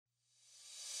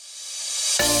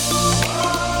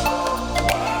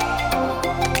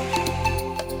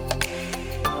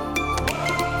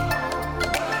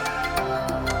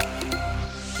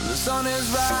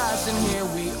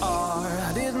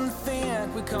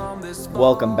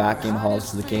Welcome back,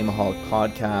 Gameaholics, to the Gameaholic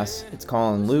Podcast. It's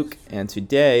Colin and Luke, and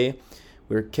today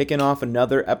we're kicking off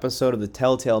another episode of the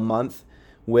Telltale month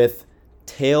with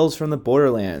Tales from the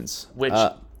Borderlands. Which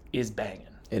is banging.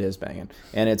 It is banging.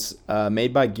 And it's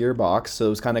made by Gearbox, so it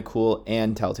was kind of cool,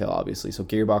 and Telltale, obviously. So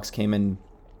Gearbox came in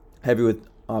heavy with,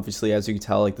 obviously, as you can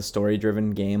tell, like the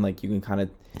story-driven game. Like, you can kind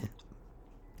of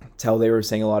tell they were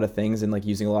saying a lot of things and like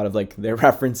using a lot of like their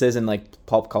references and like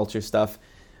pop culture stuff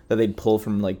that they'd pull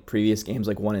from like previous games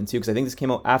like 1 and 2, because I think this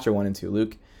came out after 1 and 2,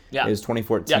 Luke. Yeah. It was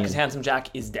 2014. Yeah, because Handsome Jack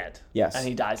is dead. Yes. And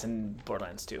he dies in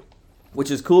Borderlands 2.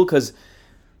 Which is cool because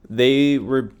they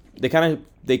kind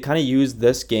of used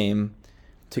this game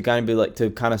to kind of be like, to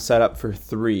kind of set up for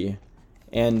 3.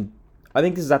 And I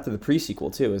think this is after the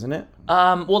pre-sequel too, isn't it?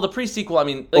 Well, the pre-sequel, I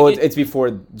mean, like, it's before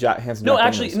Handsome Jack. No,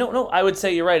 actually, no. I would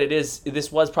say you're right. It is.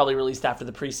 This was probably released after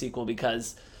the pre-sequel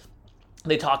because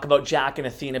they talk about Jack and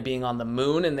Athena being on the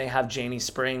moon, and they have Janie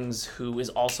Springs, who is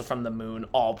also from the moon,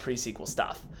 all pre-sequel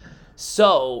stuff.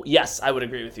 So, yes, I would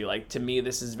agree with you. Like, to me,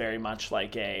 this is very much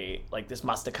like this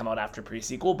must have come out after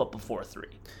pre-sequel, but before 3.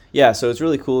 Yeah, so it's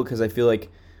really cool because I feel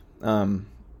like,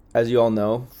 as you all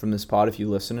know from this pod, if you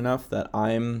listen enough, that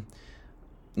I'm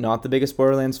not the biggest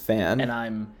Borderlands fan. And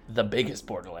I'm the biggest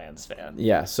Borderlands fan.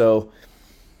 Yeah, so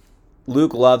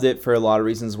Luke loved it for a lot of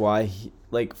reasons why he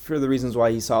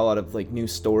saw a lot of like new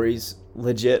stories,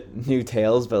 legit new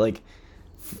tales, but like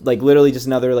literally just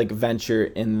another like venture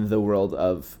in the world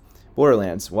of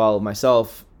Borderlands. While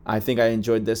myself, I think I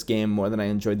enjoyed this game more than I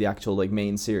enjoyed the actual like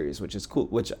main series, which is cool.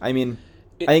 Which I mean,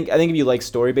 I think if you like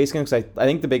story-based games, I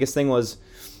think the biggest thing was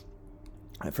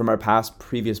from our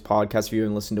previous podcasts. If you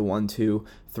haven't listened to 1, 2,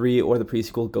 3, or the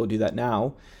pre-sequel, go do that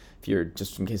now. If you're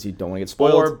just in case you don't want to get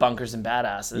spoiled. Or Bunkers and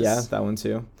Badasses. Yeah, that one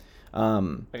too. I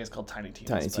think it's called Tiny Tina's.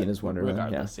 Tiny Tina's Wonderland.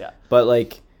 Regardless, yeah. But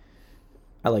like,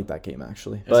 I like that game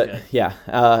actually. Good. Yeah.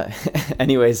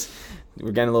 Anyways,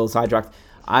 we're getting a little sidetracked.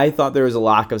 I thought there was a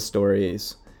lack of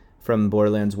stories from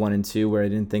Borderlands 1 and 2 where I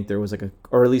didn't think there was like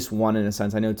or at least 1 in a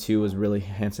sense. I know 2 was really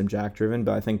Handsome Jack driven,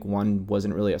 but I think 1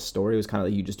 wasn't really a story. It was kind of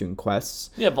like you just doing quests.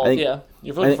 Yeah, vault.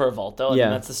 You're looking for a vault though. Yeah,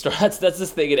 and that's the story. That's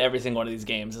this thing in every single one of these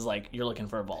games is like you're looking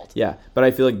for a vault. Yeah, but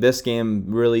I feel like this game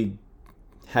really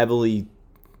heavily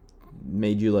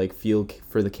made you like feel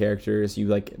for the characters. You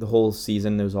like the whole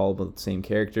season, it was all about the same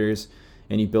characters,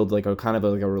 and you build like a kind of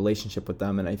a relationship with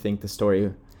them. And I think the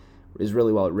story is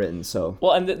really well written. So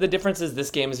well, and the difference is this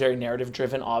game is very narrative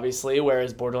driven, obviously,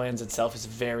 whereas Borderlands itself is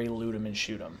very loot 'em and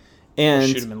shoot 'em, and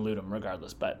shoot 'em and loot 'em,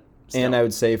 regardless. But still. And I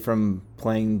would say from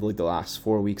playing like the last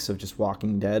 4 weeks of just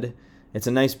Walking Dead, it's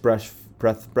a nice breath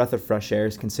of fresh air,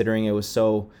 considering it was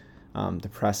so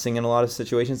depressing in a lot of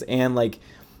situations. And like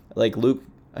Luke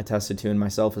attested to, and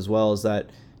myself as well, is that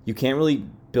you can't really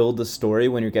build the story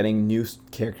when you're getting new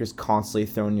characters constantly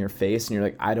thrown in your face, and you're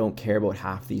like, I don't care about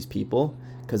half these people.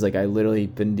 Because like I literally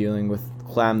been dealing with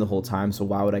Clam the whole time, so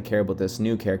why would I care about this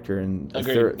new character in the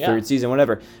third season,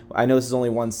 whatever. I know this is only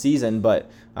 1 season, but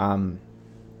no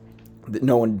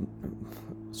one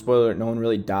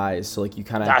really dies, so like you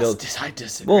kind of build. I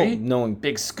disagree. Well, no one.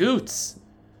 Big Scoots.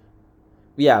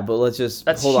 Yeah, but let's just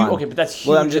hold on. Okay, but that's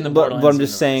huge in the Borderlands. But I'm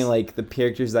just saying, like the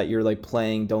characters that you're like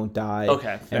playing don't die.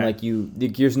 Okay, fair. And like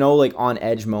there's no like on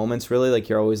edge moments really. Like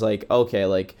you're always like, okay,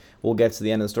 like we'll get to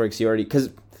the end of the story because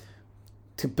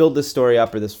to build this story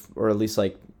up or at least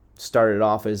like start it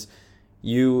off is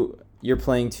you're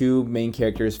playing 2 main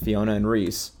characters, Fiona and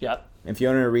Reese. Yep. And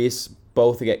Fiona and Reese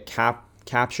both get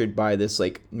captured by this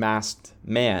like masked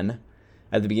man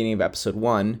at the beginning of episode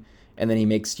 1, and then he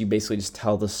makes you basically just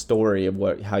tell the story of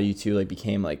how you two like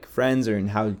became like friends, or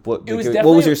what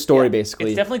was your story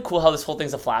basically. It's definitely cool how this whole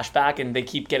thing's a flashback and they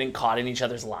keep getting caught in each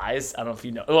other's lies. I don't know if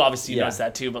you know. Well, obviously you notice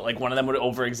that too, but like one of them would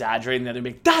over exaggerate and the other would be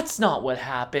like, that's not what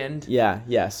happened.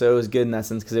 Yeah. So it was good in that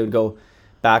sense because it would go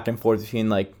back and forth between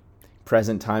like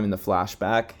present time and the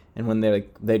flashback, and when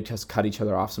they'd just cut each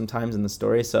other off sometimes in the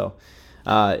story. So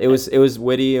it was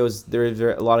witty. There was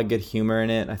a lot of good humor in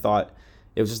it. I thought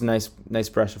it was just a nice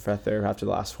breath of fresh air after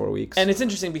the last 4 weeks. And it's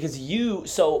interesting because you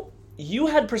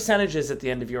had percentages at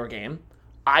the end of your game.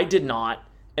 I did not,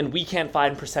 and we can't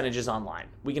find percentages online.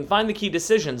 We can find the key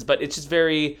decisions, but it's just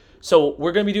very... So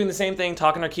we're going to be doing the same thing,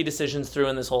 talking our key decisions through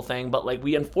in this whole thing, but like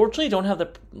we unfortunately don't have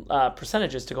the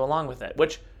percentages to go along with it,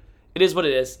 which it is what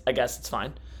it is. I guess it's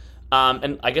fine.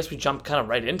 And I guess we jump kind of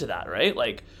right into that, right?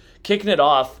 Like kicking it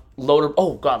off...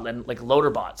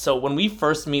 Loaderbot. So when we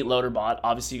first meet Loaderbot,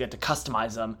 obviously you get to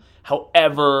customize him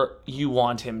however you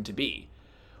want him to be.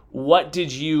 What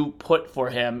did you put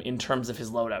for him in terms of his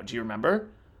loadout? Do you remember?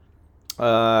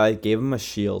 I gave him a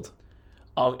shield.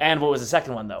 Oh, and what was the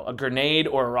second one, though? A grenade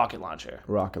or a rocket launcher?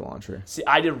 Rocket launcher. See,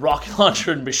 I did rocket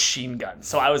launcher and machine gun.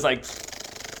 So I was like,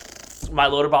 my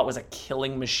loader bot was a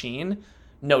killing machine.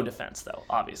 No defense, though,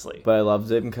 obviously. But I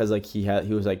loved it because like he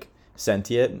was like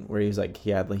sentient, where he's like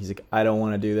I don't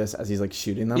want to do this as he's like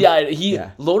shooting them.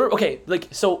 Yeah, loader. Okay, like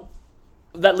so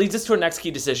that leads us to our next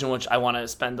key decision, which I want to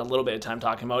spend a little bit of time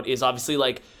talking about. Is obviously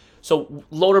like. So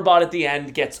Loaderbot at the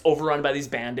end gets overrun by these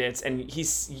bandits, and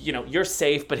he's, you're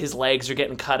safe, but his legs are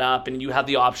getting cut up, and you have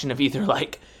the option of either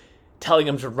like telling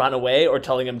him to run away or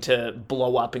telling him to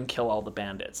blow up and kill all the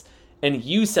bandits. And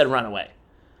you said run away.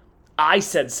 I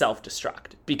said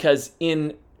self-destruct, because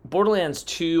in Borderlands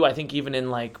 2, I think even in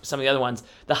like some of the other ones,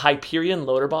 the Hyperion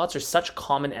Loaderbots are such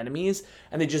common enemies,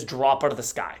 and they just drop out of the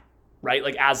sky, right?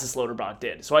 Like as this Loaderbot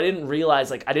did. So I didn't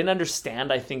realize, I didn't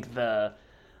understand, I think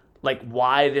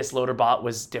why this loader bot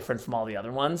was different from all the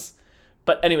other ones.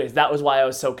 But anyways, that was why I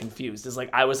was so confused. Is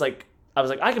I was like,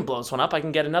 I can blow this one up, I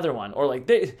can get another one. Or like,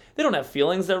 they don't have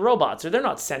feelings, they're robots, or they're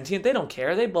not sentient, they don't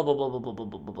care, they blah, blah, blah, blah, blah, blah,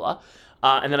 blah, blah, blah.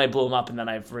 And then I blew them up, and then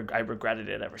I regretted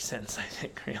it ever since, I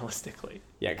think, realistically.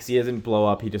 Yeah, because he doesn't blow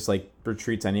up, he just like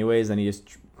retreats anyways, and he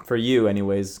just, for you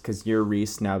anyways, because your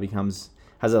Reese now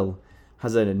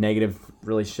has a negative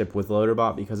relationship with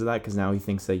Loaderbot because of that, because now he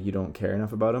thinks that you don't care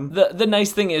enough about him. The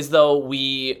nice thing is, though,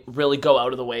 we really go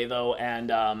out of the way, though,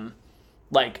 and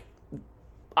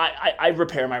I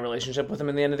repair my relationship with him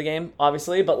in the end of the game,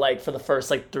 obviously, but like for the first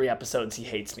like 3 episodes he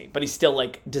hates me, but he's still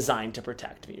like designed to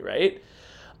protect me, right?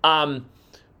 I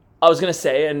was gonna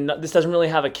say, and this doesn't really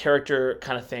have a character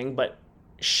kind of thing, but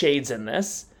Shade's in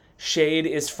this. Shade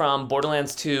is from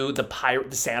Borderlands 2, the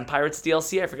Sand Pirates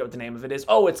DLC. I forget what the name of it is.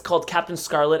 Oh, it's called Captain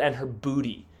Scarlet and Her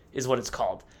Booty is what it's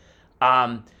called.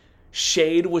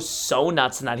 Shade was so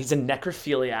nuts in that. He's a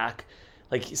necrophiliac.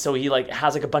 So he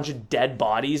has a bunch of dead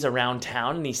bodies around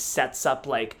town, and he sets up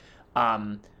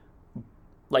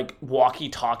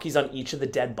walkie-talkies on each of the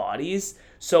dead bodies.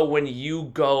 So when you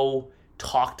go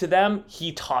talk to them,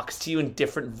 he talks to you in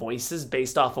different voices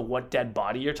based off of what dead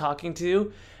body you're talking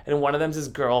to. And one of them's his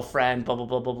girlfriend, blah, blah,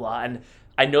 blah, blah, blah. And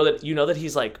I know that that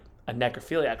he's like a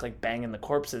necrophiliac, like banging the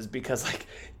corpses, because like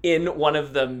in one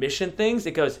of the mission things,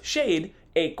 it goes, Shade,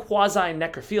 a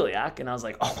quasi-necrophiliac. And I was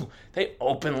like, oh, they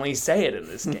openly say it in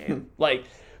this game. But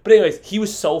anyways, he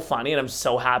was so funny, and I'm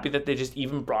so happy that they just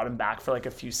even brought him back for like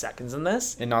a few seconds in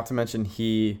this. And not to mention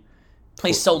he's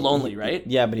so lonely, right?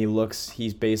 Yeah, but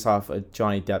he's based off a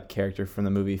Johnny Depp character from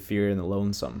the movie Fear and the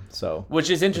Lonesome. So which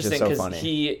is interesting, because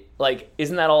he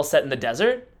isn't that all set in the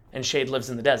desert, and Shade lives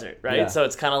in the desert, right? Yeah. So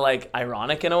it's kind of like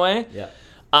ironic in a way. Yeah.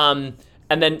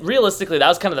 And then realistically, that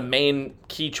was kind of the main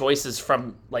key choices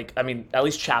from at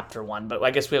least chapter 1, but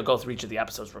I guess we'll go through each of the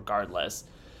episodes regardless.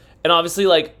 And obviously,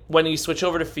 when you switch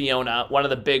over to Fiona, one of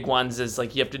the big ones is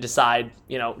you have to decide,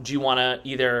 do you want to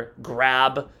either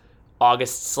grab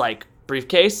August's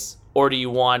briefcase, or do you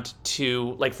want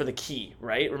to for the key,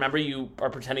 right? Remember, you are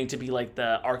pretending to be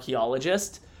the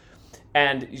archaeologist,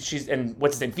 and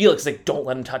what's his name, Felix is don't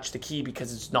let him touch the key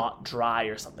because it's not dry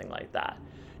or something like that.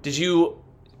 Did you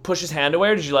push his hand away,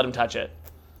 or did you let him touch it?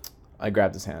 I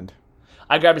grabbed his hand.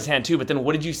 I grabbed his hand too, but then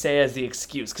what did you say as the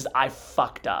excuse? Because I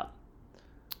fucked up.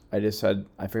 I just said,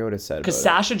 I forget what it said. Because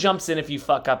Sasha jumps in if you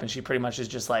fuck up, and she pretty much is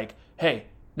just hey,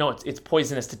 no, it's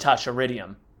poisonous to touch,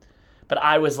 iridium. But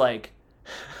I was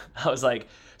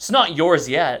it's not yours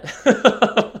yet.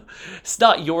 It's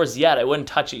not yours yet. I wouldn't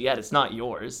touch it yet. It's not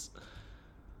yours.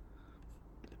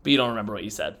 But you don't remember what you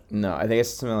said. No, I think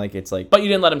it's something it's But you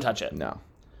didn't let him touch it. No.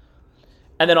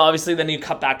 And then obviously you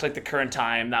cut back to the current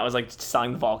time. That was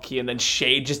selling the vault key, and then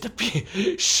Shade just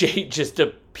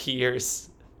appears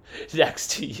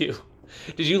next to you.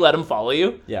 Did you let him follow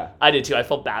you? Yeah. I did too. I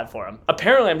felt bad for him.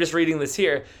 Apparently, I'm just reading this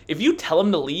here. If you tell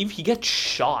him to leave, he gets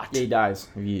shot. Yeah, he dies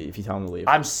if you tell him to leave.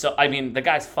 The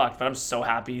guy's fucked, but I'm so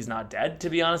happy he's not dead, to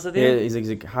be honest with you. Yeah, he's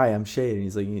like, hi, I'm Shade.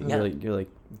 And you're like,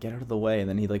 get out of the way. And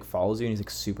then he follows you, and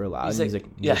he's super loud. He's like,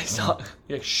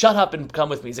 shut up and come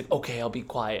with me. He's like, okay, I'll be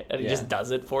quiet. And he just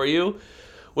does it for you,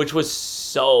 which was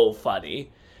so funny.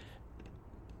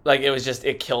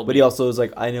 It killed me. But he also was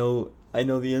like, I know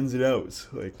the ins and outs.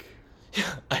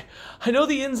 I know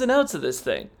the ins and outs of this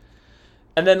thing.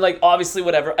 And then, obviously,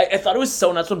 whatever. I thought it was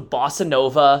so nuts when Bossa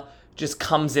Nova just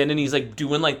comes in and he's,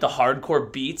 doing, the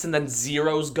hardcore beats, and then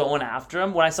Zero's going after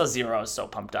him. When I saw Zero, I was so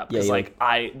pumped up. Because,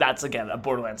 that's, again, a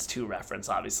Borderlands 2 reference,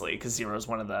 obviously, because Zero's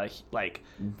one of the,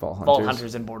 Vault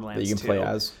Hunters in Borderlands 2. That you can play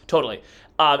as. Totally.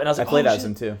 And I was like, I played as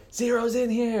him, too. Zero's in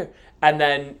here. And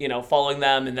then, following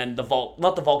them, and then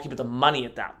not the vault key, but the money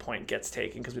at that point gets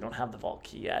taken because we don't have the vault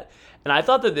key yet. And I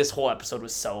thought that this whole episode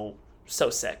was so So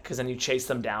sick, because then you chase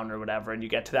them down or whatever, and you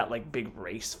get to that like big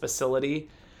race facility,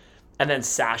 and then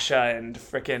Sasha and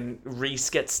frickin' Reese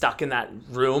get stuck in that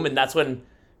room, and that's when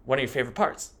one of your favorite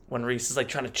parts, when Reese is like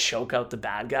trying to choke out the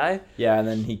bad guy. Yeah, and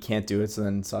then he can't do it, so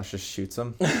then Sasha shoots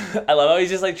him. I love how he's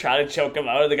just like trying to choke him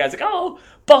out, and the guy's like, "Oh,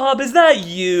 Bob, is that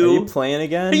you? Are you playing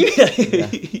again?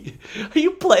 Are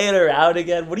you playing around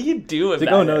again? What are you doing?" He's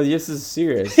like, "Oh no, this is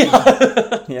serious."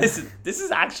 Yeah. This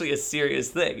is actually a serious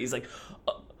thing. He's like,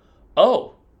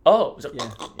 oh. So,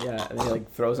 yeah, and he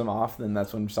like throws him off, and then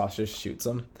that's when Sasha shoots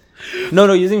him.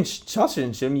 No, you didn't Sasha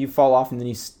didn't shoot him. You fall off, and then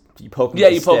you poke him. Yeah,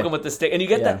 with you the poke stick. him with the stick, and you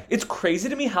get that. It's crazy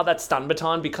to me how that stun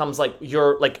baton becomes like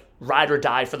your like ride or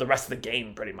die for the rest of the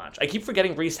game, pretty much. I keep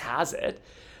forgetting Reese has it.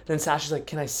 Then Sasha's like,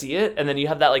 "Can I see it?" And then you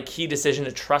have that like key decision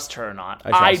to trust her or not.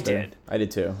 I did. I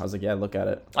did too. I was like, "Yeah, look at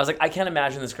it." I was like, I can't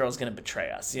imagine this girl's gonna betray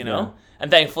us, you know? Yeah.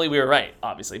 And thankfully we were right,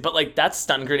 obviously. But like that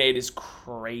stun grenade is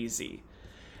crazy.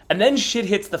 And then shit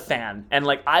hits the fan. And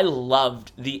like I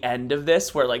loved the end of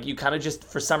this where like you kind of just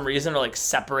for some reason are like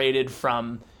separated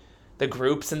from the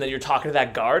groups, and then you're talking to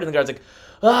that guard, and the guard's like,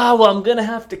 well, I'm gonna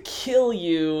have to kill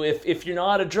you if you're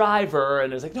not a driver.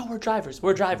 And it's like, no, we're drivers.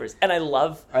 And I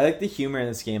like the humor in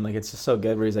this game. Like it's just so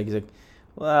good where he's like,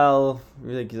 well,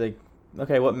 he's like,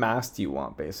 okay, what mask do you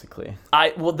want, basically?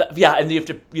 And you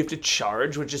have to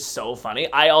charge, which is so funny.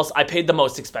 I paid the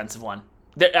most expensive one.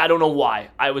 I don't know why.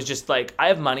 I was just like, I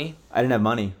have money. I didn't have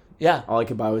money. Yeah. All I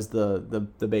could buy was the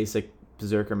basic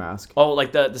Berserker mask. Oh,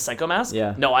 like the Psycho mask?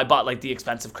 Yeah. No, I bought like the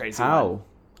expensive crazy one. How?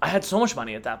 I had so much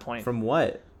money at that point. From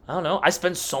what? I don't know. I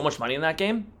spent so much money in that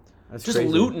game. That's just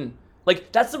crazy. Looting.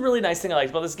 Like, that's the really nice thing I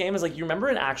liked about this game is, like, you remember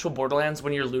in actual Borderlands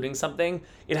when you're looting something,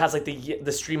 it has, like,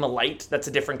 the stream of light that's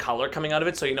a different color coming out of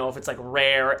it, so you know if it's, like,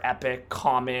 rare, epic,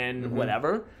 common,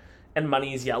 whatever, and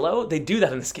money is yellow. They do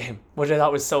that in this game, which I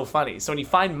thought was so funny. So when you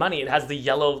find money, it has the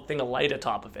yellow thing of light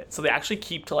atop of it. So they actually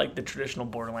keep to, like, the traditional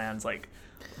Borderlands, like,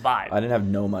 vibe. I didn't have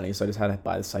no money, so I just had to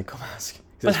buy the Psycho mask.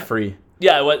 Because it's free.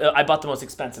 Yeah, I bought the most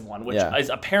expensive one, which is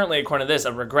apparently, according to this,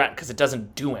 a regret because it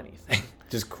doesn't do anything.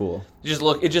 Just cool.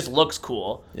 It just looks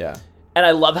cool. Yeah. And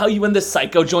I love how when the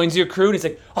Psycho joins your crew and he's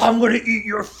like, I'm gonna eat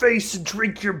your face and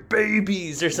drink your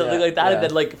babies or something like that. Yeah. And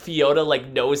then like Fiona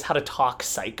like knows how to talk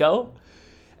Psycho.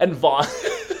 And Vaughn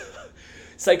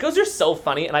Psychos are so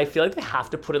funny, and I feel like they have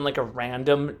to put in like a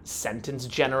random sentence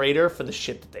generator for the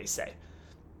shit that they say.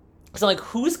 So like,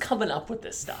 who's coming up with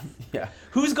this stuff? Yeah.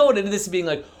 Who's going into this being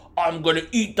like, I'm gonna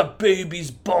eat the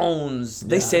baby's bones?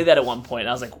 They say that at one point, and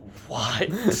I was like,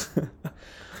 what?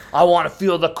 I want to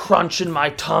feel the crunch in my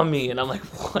tummy. And I'm like,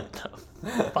 what the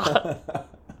fuck?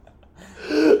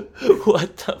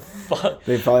 What the fuck?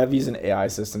 They probably have to use an AI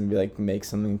system to be like, make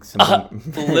something.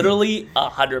 Literally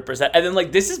 100%. And then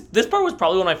like, this part was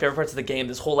probably one of my favorite parts of the game.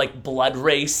 This whole like blood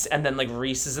race, and then like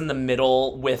Reese is in the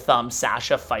middle with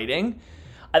Sasha fighting.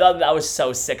 I thought that was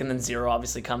so sick. And then Zero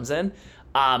obviously comes in.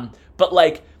 But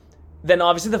like, then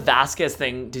obviously the Vasquez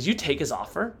thing, did you take his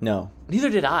offer? No. Neither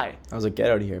did I. I was like,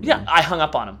 get out of here, man. Yeah, I hung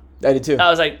up on him. I did too.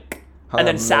 I was like, and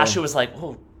then Sasha was like,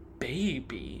 oh,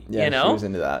 baby. Yeah, you know? she was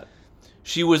into that.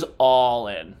 She was all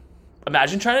in.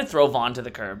 Imagine trying to throw Vaughn to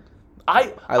the curb.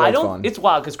 I don't. Vaughn. It's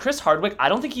wild because Chris Hardwick, I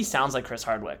don't think he sounds like Chris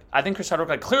Hardwick. I think Chris Hardwick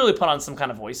like clearly put on some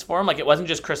kind of voice for him. Like it wasn't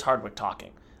just Chris Hardwick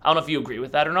talking. I don't know if you agree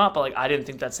with that or not, but like I didn't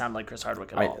think that sounded like Chris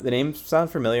Hardwick at all. The names sound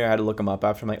familiar. I had to look him up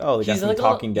after. I'm like, oh, the guy from like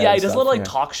Talking Dead. Yeah, he does a little like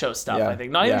talk show stuff. Yeah. I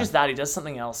think not even just that. He does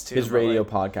something else too. His radio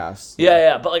podcast.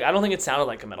 Yeah, but like I don't think it sounded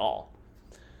like him at all.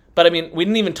 But I mean, we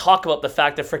didn't even talk about the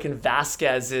fact that freaking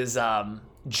Vasquez is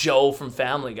Joe from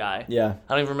Family Guy. Yeah.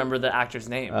 I don't even remember the actor's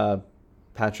name.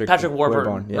 Patrick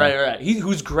Warburton. Yeah. Right.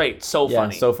 Who's great. So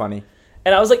funny. Yeah, so funny.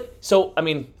 And I was like, I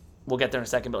mean, we'll get there in a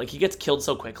second, but like he gets killed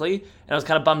so quickly, and I was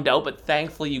kind of bummed out, but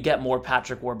thankfully you get more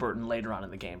Patrick Warburton later on in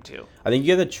the game too. I think you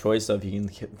get the choice of you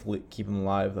can keep him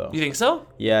alive though. You think so?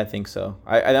 Yeah, I think so.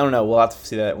 I don't know. We'll have to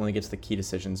see that when we get to the key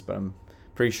decisions, but I'm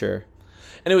pretty sure.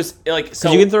 And it was like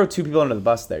so. You can throw two people under the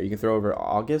bus there. You can throw over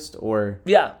August or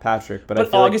Patrick, but I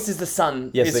feel August like, is the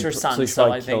son. Yes, is her son.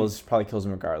 So I think probably kills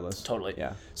him regardless. Totally.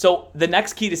 Yeah. So the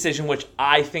next key decision, which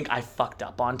I think I fucked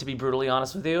up on, to be brutally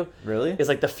honest with you, really, is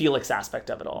like the Felix aspect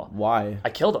of it all. Why?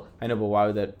 I killed him. I know, but why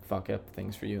would that fuck up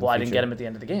things for you? Well, I didn't get him at the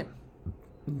end of the game.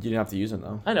 You didn't have to use him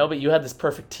though. I know, but you had this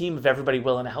perfect team of everybody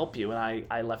willing to help you, and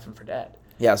I left him for dead.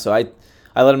 Yeah. So I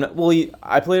let him know. Well,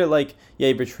 I played it like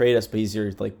he betrayed us, but he's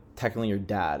technically your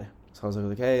dad. So I was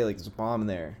like, hey, like there's a bomb in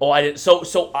there. Oh, I didn't.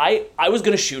 So I was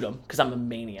gonna shoot him because I'm a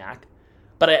maniac,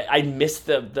 but I missed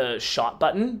the shot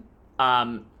button.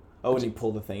 When you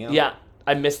pull the thing out. Yeah,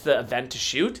 I missed the event to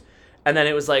shoot, and then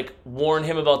it was like warn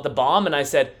him about the bomb, and I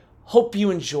said, hope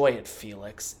you enjoy it,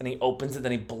 Felix. And he opens it,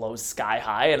 then he blows sky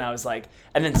high, and I was like,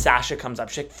 and then Sasha comes up,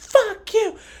 she's like, fuck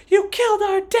you, you killed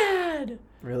our dad.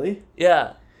 Really?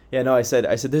 Yeah. Yeah, no, I said,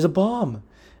 there's a bomb.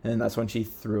 And that's when he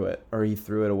threw it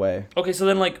away. Okay, so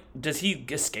then, like, does he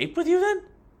escape with you then?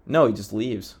 No, he just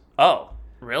leaves. Oh,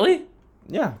 really?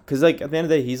 Yeah, because, like, at the end of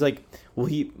the day, he's like, well,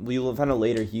 we'll find out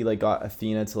later, he, like, got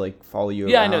Athena to, like, follow you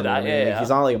around. Yeah, I know that, yeah, Like, he's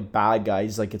not, like, a bad guy.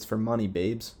 He's like, it's for money,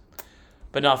 babes.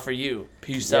 But not for you.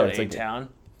 Peace out, like, A-Town.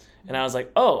 And I was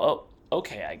like, oh,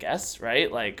 okay, I guess, right?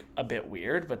 Like, a bit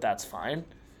weird, but that's fine.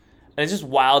 And it's just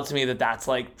wild to me that that's,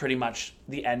 like, pretty much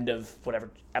the end of whatever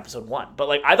episode 1. But,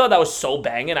 like, I thought that was so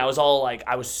banging. I was all, like,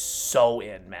 I was so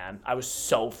in, man. I was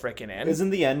so freaking in.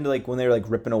 Isn't the end, like, when they were, like,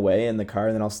 ripping away in the car,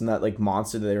 and then all of a sudden that, like,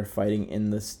 monster that they were fighting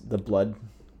in the blood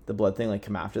thing, like,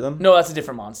 come after them? No, that's a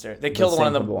different monster. They kill the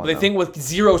one in the thing with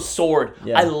Zero sword.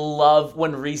 Yeah. I love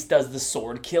when Reese does the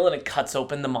sword kill, and it cuts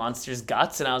open the monster's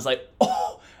guts, and I was like,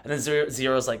 oh! And then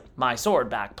Zero's like, my sword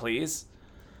back, please.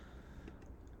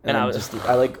 And I was just,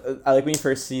 I like when you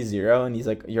first see Zero, and he's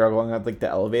like, you're going up, like, the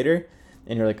elevator,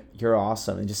 and you're like, you're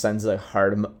awesome, and just sends, like,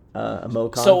 heart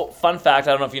emoticon. So, fun fact,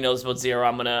 I don't know if you know this about Zero,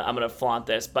 I'm gonna flaunt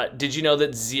this, but did you know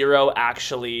that Zero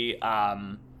actually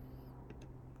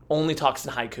only talks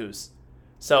in haikus?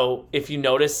 So if you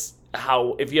notice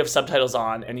if you have subtitles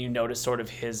on and you notice sort of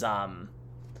his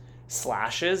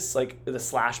slashes, like the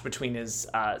slash between his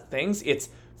things, it's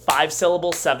 5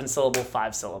 syllable, 7 syllable,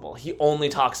 5 syllable. He only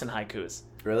talks in haikus.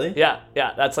 Really? Yeah.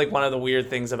 That's like one of the weird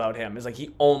things about him is like he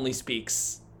only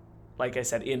speaks, like I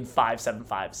said, in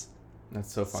 5/7/5s.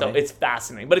 That's so funny. So it's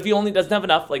fascinating. But if he only doesn't have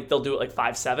enough, like they'll do it like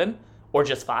 5/7 or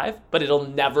just 5, but it'll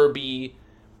never be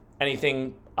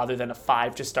anything other than a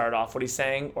 5 to start off what he's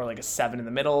saying, or like a 7 in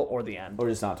the middle, or the end. Or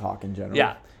just not talk in general.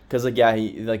 Yeah. Because, like,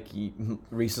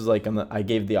 Reese was like, I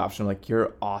gave the option, like,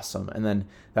 you're awesome. And then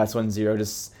that's when Zero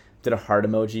just did a heart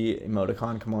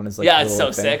emoticon come on his, like, yeah, it's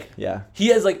so thing. sick. Yeah. He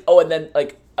has, like, and then,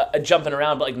 like, jumping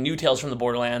around, but, like, new Tales from the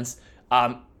Borderlands,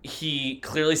 he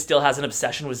clearly still has an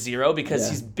obsession with Zero because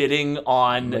he's bidding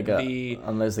on like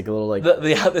there's, like, a little, like...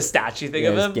 The statue thing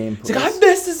of him. Game He's like, I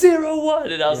missed a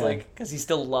 0-1. And I was like, because he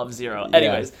still loves Zero.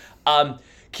 Anyways,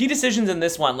 key decisions in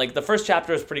this one. Like, the first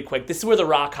chapter is pretty quick. This is where the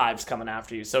rock hive's coming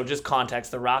after you. So just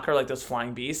context. The rock are, like, those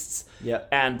flying beasts. Yeah.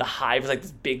 And the hive is, like,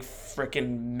 this big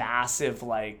freaking massive,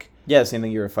 like... Yeah, same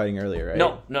thing you were fighting earlier, right?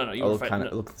 No. You were fighting.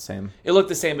 It looked the same. It looked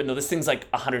the same, but no, this thing's like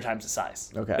 100 times the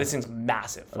size. Okay. This thing's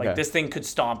massive. Like, this thing could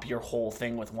stomp your whole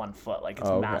thing with 1 foot. Like, it's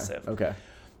massive. Okay.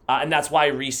 And that's why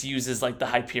Reese uses, like, the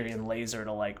Hyperion laser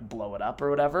to, like, blow it up or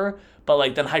whatever. But,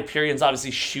 like, then Hyperion's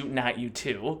obviously shooting at you,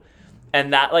 too.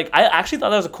 And that, like, I actually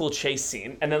thought that was a cool chase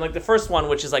scene. And then, like, the first one,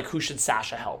 which is, like, who should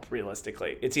Sasha help,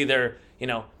 realistically? It's either,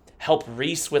 help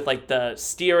Reese with, like, the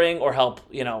steering or help,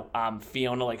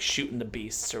 Fiona, like, shooting the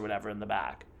beasts or whatever in the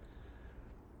back.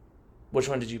 Which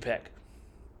one did you pick?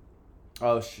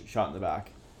 Oh, shot in the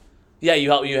back. Yeah,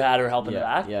 you had her help in the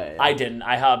back? Yeah. I didn't.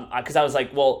 Because I was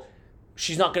like, well,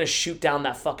 she's not going to shoot down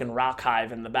that fucking rock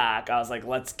hive in the back. I was like,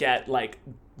 let's get, like,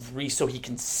 Reese so he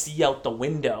can see out the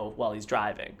window while he's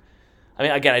driving. I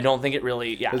mean, again, I don't think it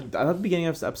really, I thought the beginning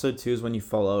of episode 2 is when you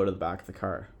fall out of the back of the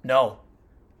car. No.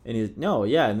 And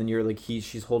and then you're like,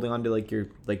 she's holding onto, like, your,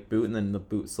 like, boot, and then the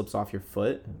boot slips off your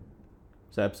foot.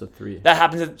 So episode 3. That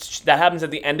happens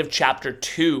at the end of chapter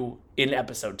 2 in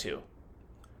episode 2.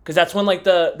 Because that's when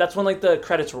the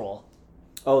credits roll.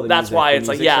 Oh, that's music, why it's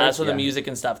like, that's when the music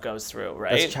and stuff goes through,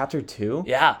 right? That's chapter 2?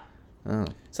 Yeah. Oh.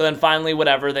 So then finally,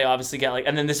 whatever, they obviously get, like,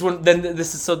 and then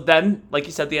like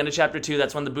you said, the end of chapter 2,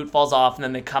 that's when the boot falls off, and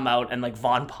then they come out, and, like,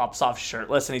 Vaughn pops off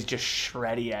shirtless, and he's just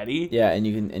shreddy Eddie. Yeah, and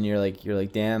you're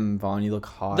like, damn, Vaughn, you look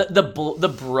hot.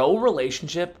 The bro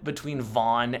relationship between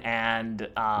Vaughn and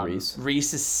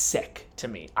Reese is sick to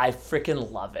me. I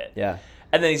freaking love it. Yeah.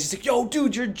 And then he's just like, yo,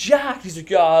 dude, you're jacked. He's like,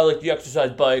 yeah, I like the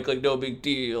exercise bike, like, no big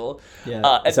deal.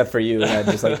 Yeah, except for you, and I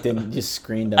just, like, didn't just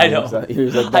screamed at I him. know. So he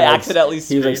was like, I accidentally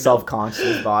screamed. He was, like, self-conscious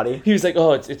of his body. He was like,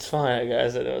 oh, it's fine,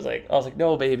 guys. And I was like,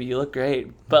 no, baby, you look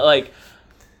great. But, like,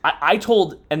 I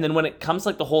told, and then when it comes to,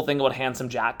 like, the whole thing about Handsome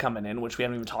Jack coming in, which we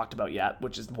haven't even talked about yet,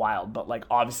 which is wild, but, like,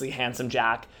 obviously Handsome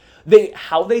Jack,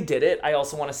 how they did it, I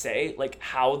also want to say, like,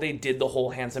 how they did the whole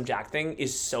Handsome Jack thing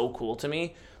is so cool to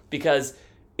me, because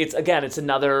it's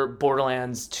another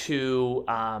Borderlands 2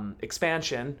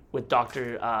 expansion with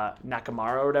Dr.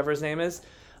 Nakamura or whatever his name is.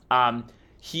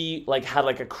 He, like, had,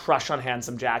 like, a crush on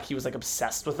Handsome Jack. He was, like,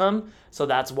 obsessed with him. So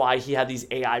that's why he had these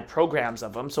AI programs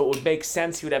of him. So it would make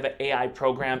sense he would have an AI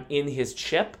program in his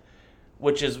chip,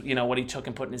 which is, what he took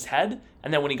and put in his head.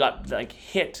 And then when he got, like,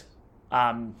 hit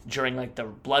during, like, the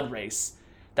blood race,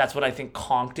 That's what I think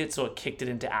conked it, so it kicked it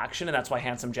into action, and that's why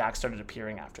Handsome Jack started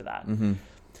appearing after that. Mm-hmm.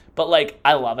 But, like,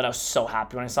 I love it. I was so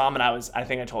happy when I saw him, and I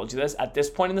think I told you this. At this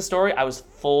point in the story, I was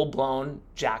full-blown,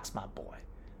 Jack's my boy.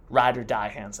 Ride or die,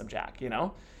 Handsome Jack, you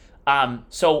know?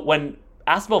 So when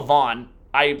asked about Vaughn,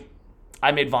 I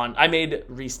made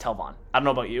Reese tell Vaughn. I don't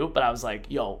know about you, but I was like,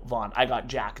 yo, Vaughn, I got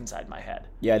Jack inside my head.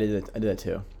 Yeah, I did that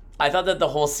too. I thought that the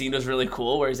whole scene was really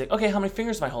cool, where he's like, okay, how many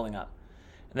fingers am I holding up?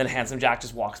 And then Handsome Jack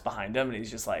just walks behind him, and he's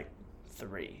just like,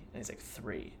 3. And he's like,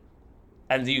 3.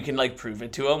 And you can, like, prove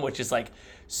it to him, which is, like,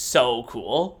 so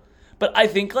cool. But I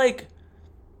think, like,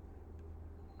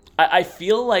 I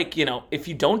feel like, you know, if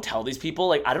you don't tell these people,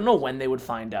 like, I don't know when they would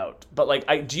find out. But, like,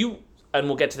 and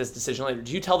we'll get to this decision later,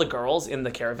 do you tell the girls in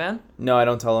the caravan? No, I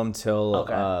don't tell them till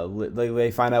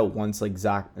they find out once, like,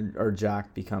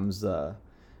 Jack becomes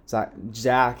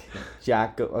Jack.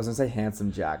 I was gonna say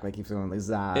Handsome Jack. I keep saying like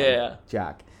Zach. Yeah.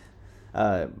 Jack.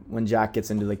 When Jack gets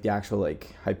into like the actual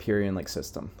like Hyperion like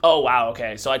system. Oh wow.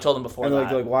 Okay. So I told him before and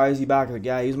that. Like why is he back? Like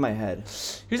yeah, he's my head.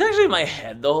 He was actually in my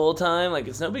head the whole time. Like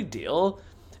it's no big deal.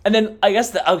 And then I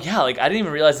guess like I didn't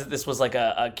even realize that this was like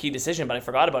a key decision, but I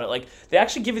forgot about it. Like they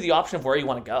actually give you the option of where you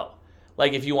want to go.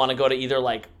 Like if you want to go to either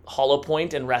like Hollow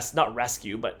Point and not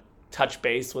rescue, but touch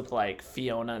base with like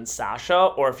Fiona and Sasha,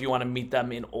 or if you want to meet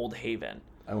them in Old Haven.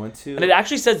 I went to, and it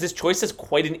actually says this choice has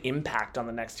quite an impact on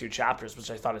the next 2 chapters,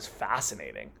 which I thought is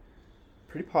fascinating.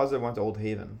 Pretty positive. I went to Old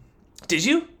Haven. Did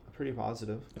you? Pretty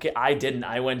positive. Okay, I didn't.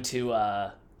 I went to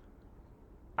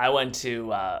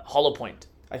Hollow Point.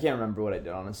 I can't remember what I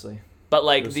did honestly. But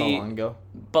like it was so long ago.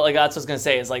 But like that's what I was gonna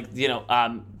say is like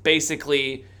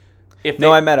basically.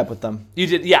 I met up with them. You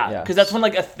did, yeah. Because that's when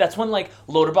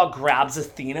Loaderbot grabs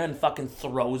Athena and fucking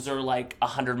throws her like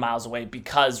 100 miles away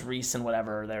because Reese and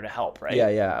whatever are there to help, right?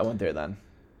 Yeah. I went there then.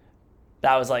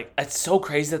 That was like, it's so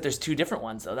crazy that there's 2 different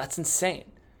ones though. That's insane.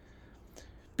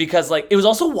 Because like it was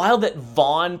also wild that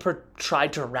Vaughn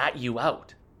tried to rat you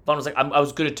out. Vaughn was like, I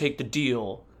was gonna take the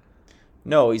deal.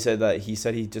 No, he said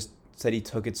he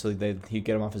took it so that he'd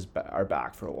get him off our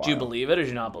back for a while. Do you believe it or do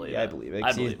you not believe it? Yeah, I believe it.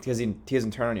 Because he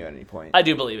doesn't turn on you at any point. I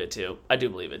do believe it too.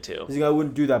 He's like, I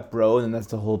wouldn't do that, bro. And then that's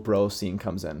the whole bro scene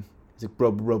comes in. He's like,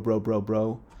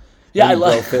 bro. Yeah, I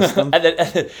love fist him.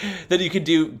 and then you could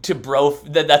do to bro.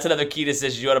 That's another key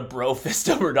decision. You want to bro fist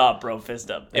him or not bro fist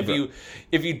him.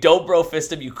 If you don't bro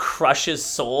fist him, you crush his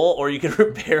soul, or you can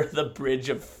repair the bridge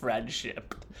of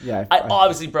friendship. Yeah, I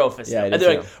obviously bro fist him, and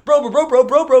they're like bro,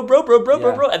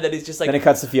 and then he's just like. Then it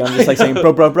cuts to Fiona just like saying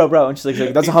bro, and she's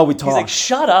like, that's not how we talk. He's like,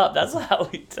 shut up, that's not how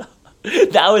we talk.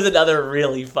 That was another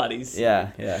really funny scene.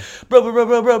 Yeah.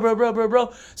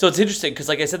 Bro. So it's interesting because,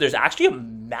 like I said, there's actually a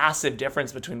massive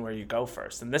difference between where you go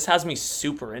first, and this has me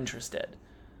super interested.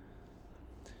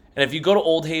 And if you go to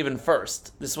Old Haven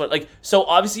first, this is what, like, so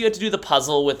obviously you have to do the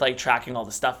puzzle with, like, tracking all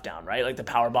the stuff down, right? Like the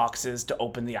power boxes to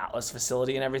open the Atlas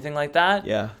facility and everything like that.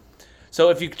 Yeah. So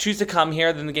if you choose to come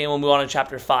here, then the game will move on to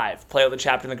Chapter 5. Play out the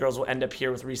chapter, and the girls will end up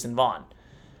here with Reese and Vaughn.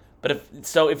 But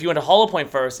if you went to Hollow Point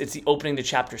first, it's the opening to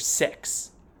Chapter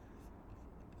 6.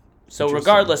 So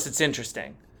regardless, it's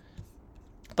interesting.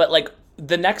 But, like,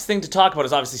 the next thing to talk about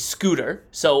is obviously Scooter.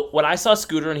 So when I saw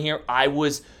Scooter in here, I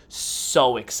was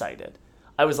so excited.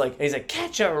 I was like, he's like,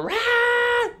 catch a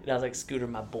rat! And I was like, Scooter,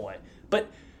 my boy.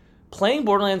 But playing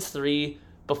Borderlands 3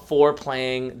 before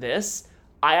playing this,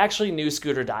 I actually knew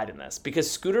Scooter died in this. Because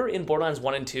Scooter in Borderlands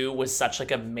 1 and 2 was such,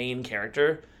 like, a main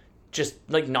character. Just,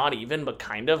 like, not even, but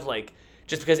kind of, like,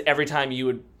 just because every time you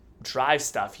would drive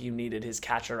stuff, you needed his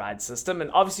catch-a-ride system.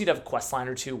 And obviously you'd have a quest line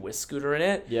or 2 with Scooter in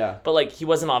it. Yeah. But, like, he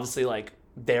wasn't obviously, like,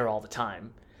 there all the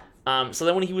time. So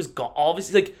then when he was gone,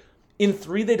 obviously, like, in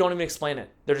 3, they don't even explain it.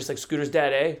 They're just like, Scooter's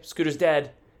dead, eh? Scooter's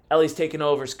dead. Ellie's taken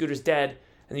over. Scooter's dead.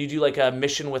 And you do, like, a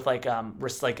mission with, like,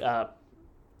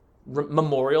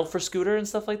 memorial for Scooter and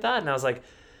stuff like that. And I was like,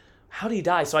 how did he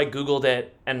die? So I Googled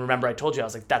it. And remember, I told you, I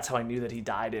was like, that's how I knew that he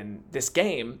died in this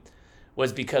game,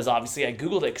 was because, obviously, I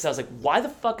Googled it. Because I was like, why the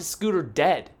fuck is Scooter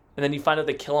dead? And then you find out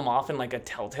they kill him off in, like, a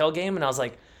Telltale game. And I was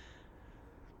like,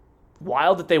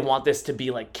 wild that they want this to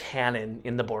be like canon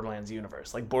in the Borderlands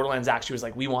universe. Like Borderlands actually was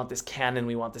like, we want this canon,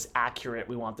 we want this accurate,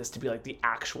 we want this to be like the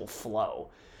actual flow.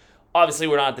 Obviously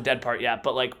we're not at the dead part yet,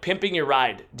 but like pimping your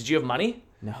ride. Did you have money?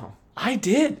 No. I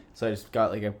did. So I just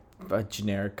got like a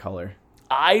generic color.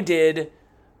 I did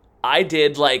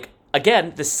like,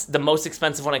 again, the most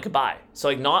expensive one I could buy. So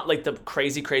like not like the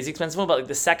crazy expensive one, but like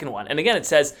the second one. And again, it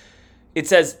says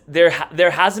there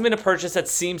hasn't been a purchase that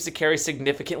seems to carry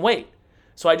significant weight.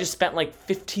 So I just spent like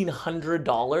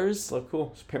 $1,500. Look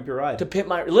cool. Just pimp your ride. To pimp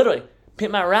my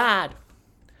ride.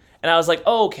 And I was like,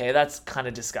 oh, okay, that's kind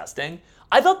of disgusting.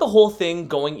 I thought the whole thing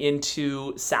going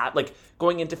into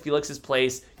Felix's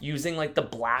place, using like the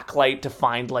black light to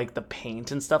find like the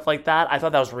paint and stuff like that, I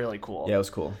thought that was really cool. Yeah, it was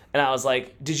cool. And I was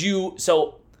like,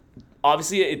 so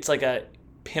obviously it's like a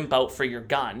pimp out for your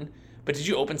gun, but did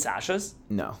you open Sasha's?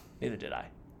 No. Neither did I.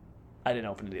 I didn't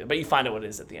open it either. But you find out what it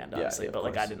is at the end, obviously. Yeah, but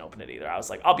like I didn't open it either. I was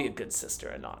like, I'll be a good sister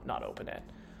and not open it.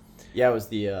 Yeah, it was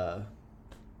the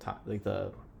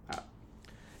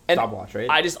stopwatch, right?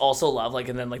 I just also love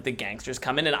and then the gangsters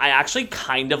come in, and I actually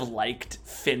kind of liked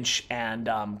Finch and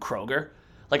Kroger.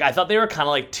 Like I thought they were kind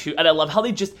of like two, and I love how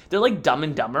they're like Dumb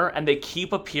and Dumber, and they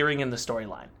keep appearing in the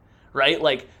storyline, right?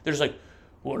 Like there's like,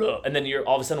 what up? And then you're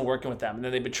all of a sudden working with them, and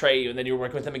then they betray you, and then you're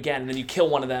working with them again, and then you kill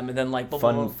one of them, and then like blah,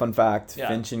 blah, blah. Fun fact: Yeah.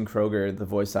 Finch and Kroger, the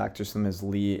voice actors from his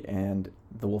Lee and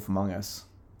The Wolf Among Us.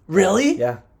 Really?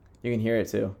 Yeah, you can hear it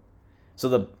too.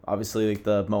 So obviously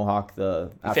the Mohawk,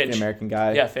 the African American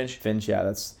guy. Yeah, Finch. Finch, yeah,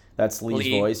 that's Lee's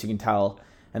voice. You can tell,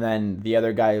 and then the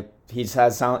other guy, he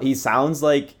sounds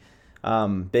like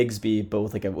Bigsby, but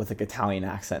with like Italian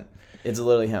accent. It's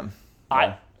literally him.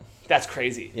 Yeah. That's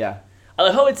crazy. Yeah. I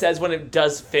love how it says when it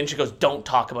does Finch, it goes, "Don't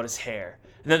talk about his hair."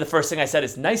 And then the first thing I said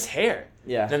is, "Nice hair."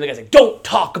 Yeah. And then the guy's like, "Don't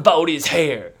talk about his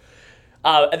hair."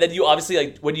 And then you obviously,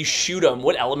 like, when you shoot him,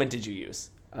 what element did you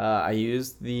use? I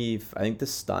used the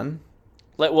stun.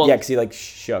 Like, well, yeah, because he like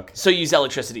shook. So you use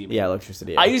electricity. Yeah,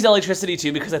 electricity. Yeah. I used electricity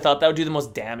too because I thought that would do the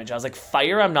most damage. I was like,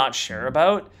 fire, I'm not sure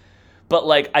about, but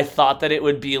like I thought that it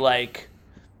would be like,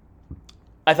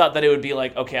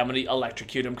 okay, I'm gonna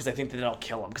electrocute him because I think that I'll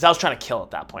kill him, because I was trying to kill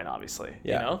at that point, obviously.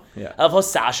 Yeah. You know. Yeah. I love how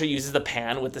Sasha uses the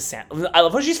pan with the sand. I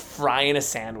love how she's frying a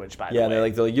sandwich. By the way. Yeah, they're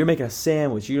like, you're making a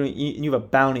sandwich. You have a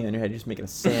bounty on your head. You're just making a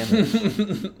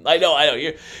sandwich. I know.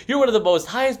 You're one of the most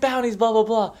highest bounties. Blah blah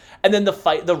blah. And then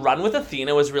the run with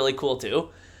Athena was really cool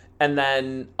too. And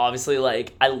then obviously,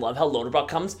 like, I love how Loderbrock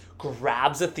comes,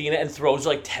 grabs Athena, and throws her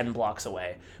like 10 blocks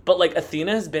away. But like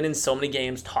Athena has been in so many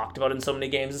games, talked about in so many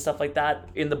games and stuff like that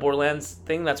in the Borderlands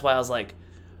thing. That's why I was like,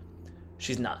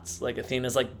 she's nuts. Like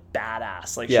Athena's like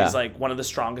badass. Like she's like one of the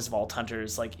strongest Vault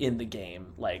Hunters like in the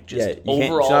game. Like just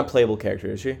overall. She's not a playable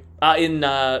character, is she? In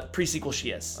pre-sequel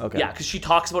she is. Okay. Yeah, because she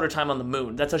talks about her time on the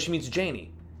moon. That's how she meets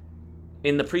Janie.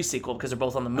 In the pre-sequel, because they're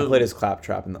both on the moon. I played as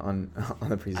Claptrap on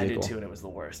the pre-sequel. I did too, and it was the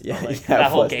worst. Yeah, like,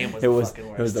 that whole game was the fucking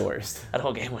worst. It was the worst. That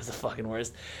whole game was the fucking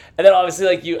worst. And then obviously,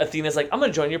 like, Athena's like, I'm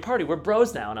gonna join your party. We're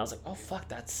bros now. And I was like, oh fuck,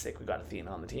 that's sick. We got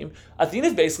Athena on the team.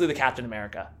 Athena's basically the Captain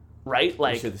America, right?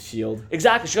 Like, she had the shield.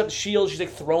 Exactly. She got the shield. She's like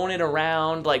throwing it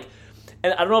around, like.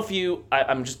 And I don't know if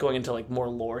I'm just going into like more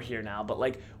lore here now, but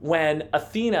like when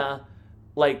Athena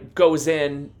like goes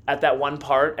in at that one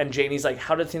part, and Janie's like,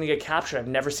 how did Athena get captured? I've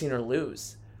never seen her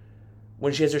lose.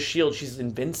 When she has her shield, she's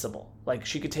invincible. Like,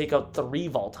 she could take out 3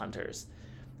 Vault Hunters.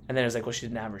 And then it was like, well, she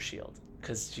didn't have her shield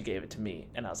because she gave it to me.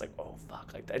 And I was like, oh, fuck.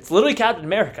 Like, it's literally Captain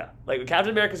America. Like, when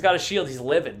Captain America's got a shield, he's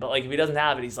living. But, like, if he doesn't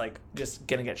have it, he's, like, just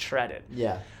going to get shredded.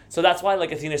 Yeah. So that's why,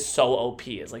 like, Athena's so OP.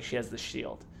 Is like, she has the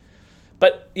shield.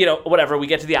 But, you know, whatever. We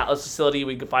get to the Atlas facility.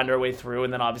 We find our way through.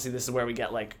 And then, obviously, this is where we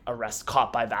get, like,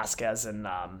 caught by Vasquez and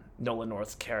Nolan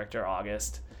North's character,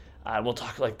 August. We'll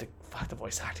talk, like, the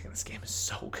voice acting in this game is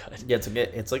so good. Yeah,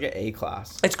 it's like an A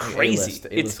class. It's crazy.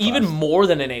 It's even more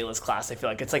than an A-list class, I feel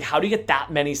like. It's like, how do you get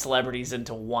that many celebrities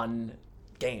into one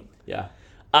game? Yeah.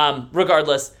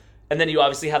 Regardless, and then you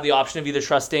obviously have the option of either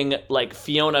trusting, like,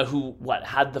 Fiona, who,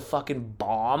 had the fucking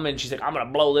bomb, and she's like, I'm gonna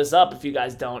blow this up if you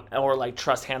guys don't, or, like,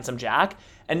 trust Handsome Jack.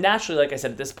 And naturally, like I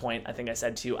said, at this point, I think I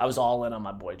said to you, I was all in on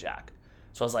my boy Jack.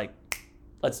 So I was like,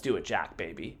 let's do it, Jack,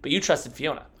 baby. But you trusted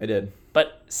Fiona. I did.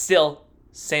 But still,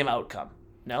 same outcome.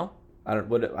 No? I don't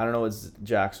know what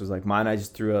Jack's was like. Mine, I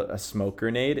just threw a smoke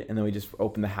grenade, and then we just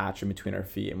opened the hatch in between our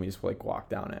feet, and we just like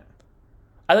walked down it.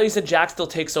 I thought you said Jack still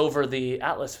takes over the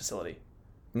Atlas facility.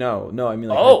 No, I mean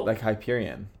like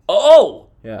Hyperion. Oh!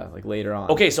 Yeah, like later on.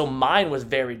 Okay, so mine was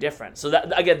very different. So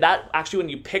that actually, when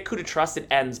you pick who to trust, it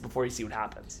ends before you see what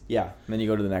happens. Yeah, and then you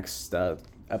go to the next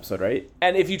episode, right?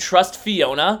 And if you trust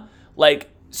Fiona, like,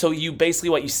 so you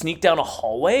basically, you sneak down a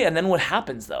hallway, and then what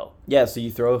happens, though? Yeah, so you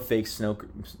throw a fake smoke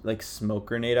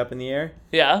grenade up in the air.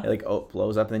 Yeah. It,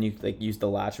 blows up, and then you, use the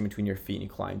latch in between your feet, and you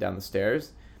climb down the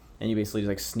stairs. And you basically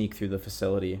just, sneak through the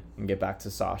facility and get back to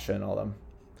Sasha and all them.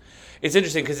 It's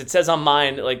interesting, because it says on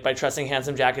mine, by trusting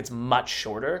Handsome Jack, it's much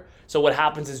shorter. So what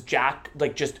happens is Jack,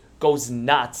 just goes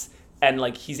nuts, and,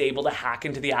 he's able to hack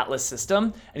into the Atlas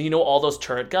system. And all those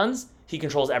turret guns? He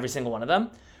controls every single one of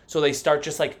them. So they start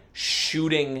just,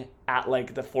 shooting at,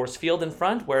 the force field in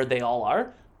front where they all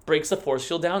are. Breaks the force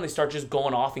field down. They start just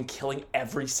going off and killing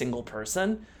every single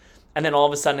person. And then all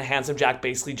of a sudden, Handsome Jack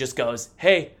basically just goes,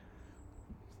 hey,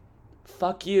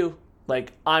 fuck you.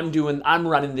 Like, I'm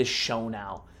running this show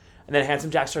now. And then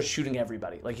Handsome Jack starts shooting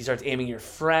everybody. Like, he starts aiming your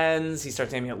friends. He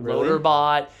starts aiming at Really?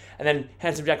 Loaderbot. And then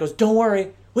Handsome Jack goes, don't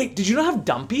worry. Wait, did you not have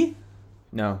Dumpy?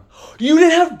 No. You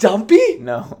didn't have Dumpy?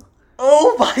 No.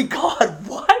 Oh my god,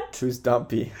 what? Who's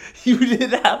Dumpy? You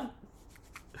didn't have...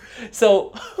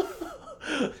 So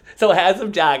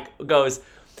Handsome Jack goes,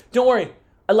 don't worry.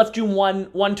 I left you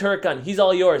one turret gun. He's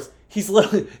all yours. He's a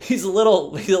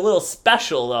little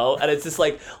special though, and it's this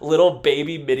like little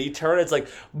baby mini turret. It's like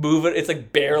moving. It's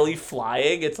like barely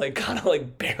flying. It's like kind of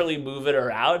like barely moving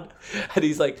around. And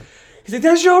he's like,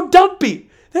 "There's your own Dumpy.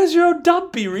 There's your own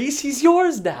Dumpy, Reese. He's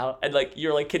yours now." And like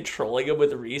you're like controlling him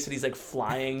with Reese, and he's like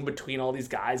flying between all these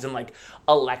guys and like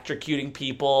electrocuting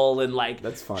people and like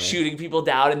That's funny. shooting people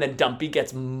down. And then Dumpy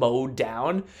gets mowed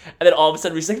down. And then all of a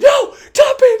sudden Reese is like, "No,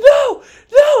 Dumpy, no,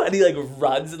 no!" And he like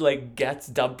runs and like gets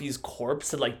Dumpy's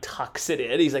corpse and like tucks it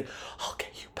in. He's like, "I'll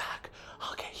get you back.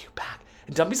 I'll get you back."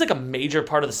 And Dumpy's like a major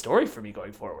part of the story for me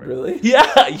going forward. Really?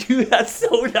 Yeah, that's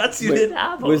so nuts. You didn't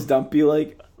have him. Was Dumpy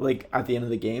like at the end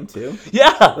of the game too?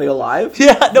 Yeah. Like alive?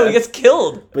 Yeah, no, he gets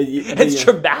killed. It's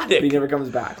But traumatic. he never comes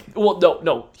back. Well,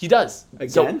 no, he does.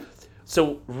 Again?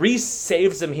 So Reese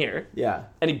saves him here. Yeah.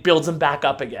 And he builds him back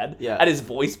up again. Yeah. And his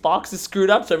voice box is screwed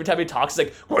up, so every time he talks,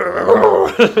 it's like...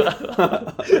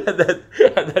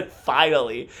 and then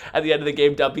finally, at the end of the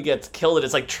game, Dumpy gets killed, and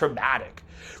it's like traumatic.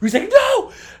 He's like,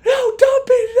 no,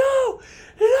 Dumpy, no.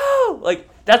 Like,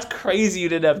 that's crazy you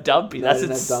didn't have Dumpy. No, I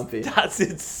didn't have Dumpy. That's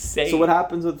insane. So what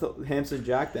happens with Handsome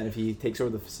Jack then if he takes over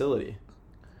the facility?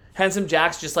 Handsome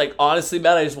Jack's just like, honestly,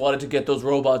 man, I just wanted to get those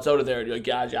robots out of there. And you're like,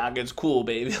 yeah, Jack, it's cool,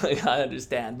 baby. Like, I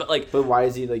understand. But like, But why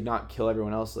does he like not kill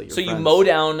everyone else? Like your so friends? you mow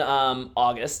down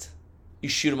August. You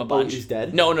shoot him a bunch. He's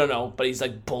dead? No. But he's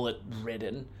like bullet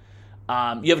ridden.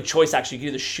 You have a choice actually. You can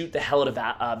either shoot the hell out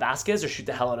of Vasquez or shoot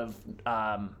the hell out of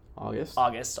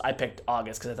August. I picked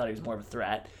August because I thought he was more of a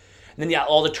threat. And then, yeah,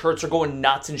 all the turrets are going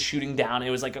nuts and shooting down. It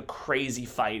was like a crazy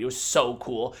fight. It was so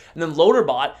cool. And then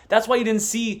Loaderbot, that's why you didn't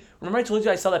see... Remember I told you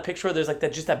I saw that picture where there's like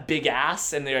that big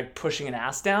ass and they're like pushing an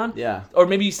ass down? Yeah. Or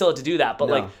maybe you still have to do that. But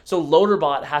No. like, so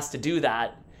Loaderbot has to do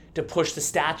that to push the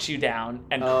statue down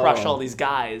and crush all these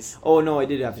guys. Oh no, I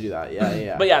did have to do that.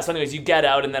 Yeah. But yeah, so anyways, you get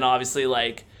out and then obviously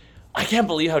like... I can't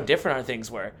believe how different our things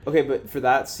were. Okay, but for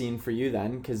that scene for you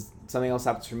then, because something else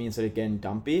happens for me instead of getting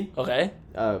Dumpy. Okay.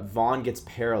 Vaughn gets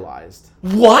paralyzed.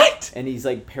 What? And he's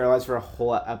like paralyzed for a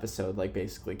whole episode, like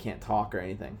basically can't talk or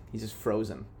anything. He's just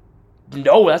frozen.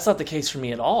 No, that's not the case for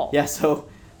me at all. Yeah, so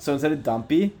instead of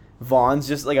Dumpy, Vaughn's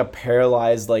just like a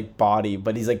paralyzed like body,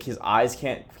 but he's like his eyes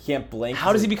can't blink.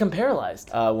 How does he become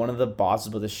paralyzed? One of the bosses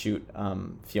was about to shoot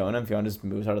Fiona, and Fiona just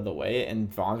moves out of the way,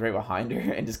 and Vaughn's right behind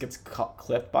her, and just gets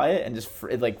clipped by it, and just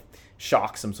it like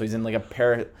shocks him. So he's in like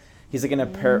paralyzed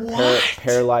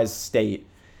state,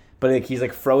 but like he's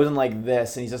like frozen like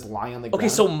this, and he's just lying on the ground. Okay,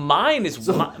 so mine is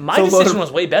my decision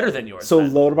was way better than yours. So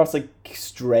then. Loaderbot's like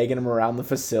dragging him around the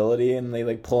facility, and they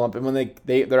like pull him up, and when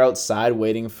they're outside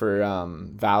waiting for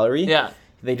Valerie. Yeah.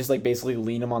 They just like basically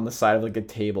lean him on the side of like a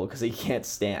table because he can't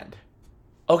stand.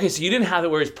 Okay, so you didn't have it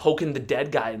where he's poking the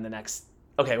dead guy in the next.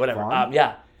 Okay, whatever.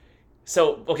 Yeah.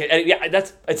 So okay, yeah,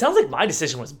 it sounds like my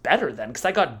decision was better then because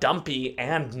I got Dumpy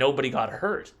and nobody got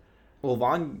hurt. Well,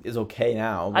 Vaughn is okay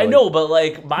now. I know, but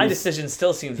like my decision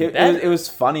still seems better. It was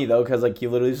funny though because like he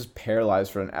literally was just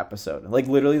paralyzed for an episode. Like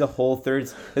literally the whole third.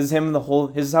 This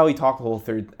is how he talked the whole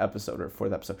third episode or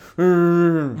fourth episode.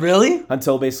 Really?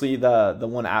 Until basically the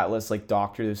one Atlas like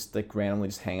doctor just like randomly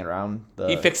just hanging around.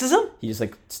 He fixes him? He just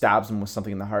like stabs him with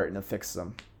something in the heart and it fixes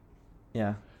him.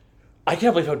 Yeah. I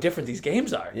can't believe how different these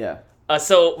games are. Yeah.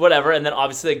 So whatever, and then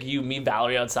obviously like you meet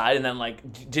Valerie outside, and then like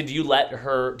did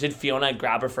Fiona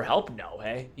grab her for help? No,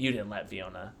 hey, you didn't let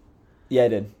Fiona. Yeah, I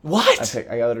did. What?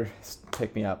 I got her to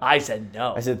pick me up. I said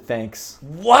no. I said thanks.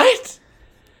 What?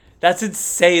 That's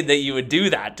insane that you would do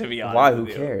that, to be honest. Why? Who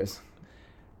cares?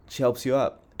 She helps you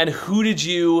up. And who did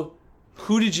you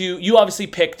obviously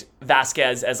picked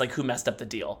Vasquez as like who messed up the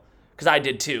deal. Because I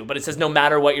did too. But it says no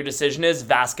matter what your decision is,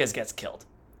 Vasquez gets killed.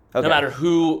 Okay. No matter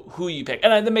who you pick.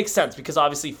 And that makes sense because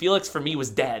obviously Felix for me was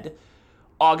dead.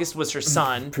 August was her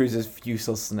son. Proves his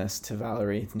uselessness to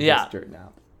Valerie. Yeah. Dirt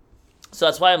now. So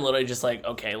that's why I'm literally just like,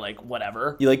 okay, like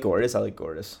whatever. You like Gortys? I like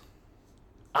Gortys.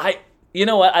 You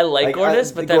know what? I like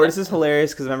Gortys, but then Gortys is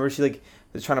hilarious because remember she like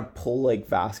was trying to pull like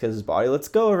Vasquez's body. Let's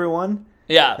go, everyone.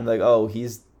 Yeah. And like, oh,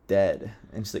 he's dead.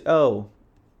 And she's like, oh,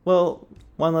 well,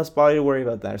 one less body to worry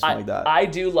about that or something like that. I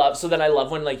do love. So then I love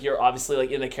when like you're obviously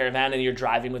like in the caravan and you're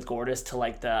driving with Gortys to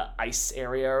like the ice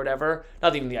area or whatever.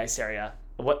 Not even the ice area.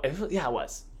 Yeah, it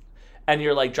was. And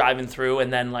you're like driving through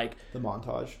and then like the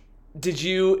montage. Did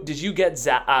you get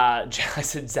Zach? I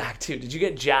said Zach too. Did you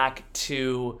get Jack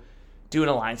to do an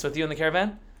alliance with you in the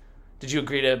caravan? Did you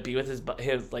agree to be with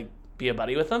his like be a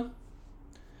buddy with him?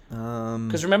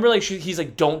 Because remember, like he's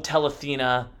like, don't tell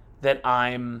Athena that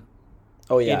I'm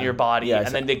in your body, and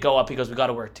then they go up. He goes, we got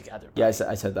to work together. Yeah, I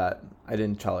said that. I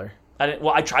didn't tell her.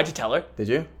 Well, I tried to tell her. Did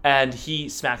you? And he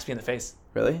smacks me in the face.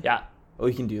 Really? Yeah. Oh,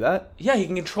 he can do that? Yeah, he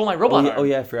can control my robot arm. Oh,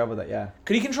 yeah, I forgot about that, yeah.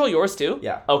 Could he control yours too?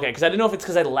 Yeah. Okay, because I didn't know if it's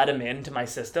because I let him into my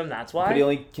system, that's why. But he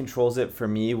only controls it for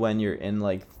me when you're in,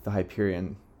 like, the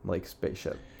Hyperion, like,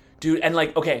 spaceship. Dude, and,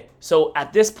 like, okay, so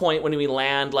at this point, when we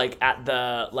land, like, at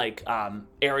the, like,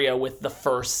 area with the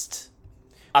first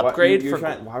upgrade...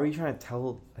 Why were you trying to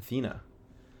tell Athena?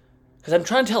 Because I'm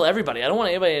trying to tell everybody. I don't want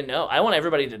anybody to know. I want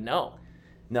everybody to know.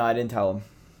 No, I didn't tell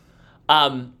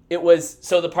him. It was...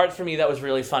 So the part for me that was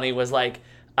really funny was, like...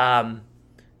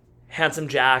 Handsome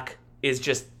Jack is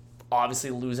just obviously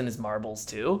losing his marbles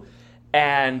too,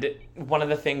 and one of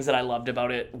the things that I loved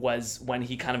about it was when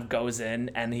he kind of goes in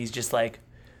and he's just like,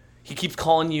 he keeps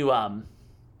calling you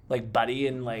like buddy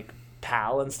and like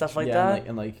pal and stuff like that,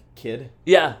 and like kid.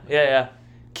 Yeah,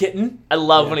 kitten. I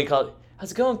love when he called,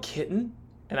 how's it going, kitten?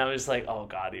 And I was like, oh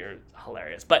god, you're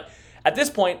hilarious. But at this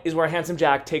point is where Handsome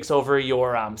Jack takes over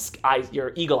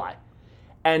your eagle eye,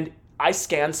 and I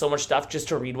scanned so much stuff just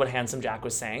to read what Handsome Jack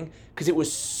was saying because it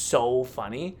was so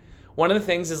funny. One of the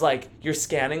things is like you're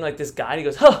scanning like this guy and he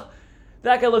goes, huh,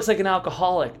 that guy looks like an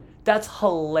alcoholic. That's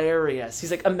hilarious. He's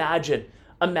like, imagine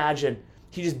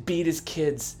he just beat his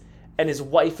kids and his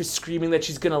wife is screaming that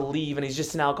she's going to leave and he's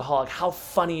just an alcoholic. How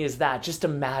funny is that? Just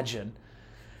imagine.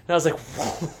 And I was like,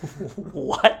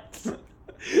 what?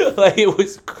 Like it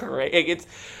was great.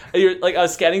 Like I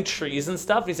was scanning trees and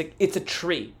stuff and he's like, it's a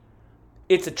tree.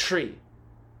 It's a tree.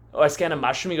 Oh, I scan a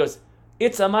mushroom. He goes,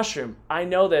 it's a mushroom. I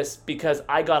know this because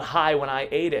I got high when I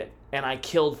ate it and I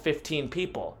killed 15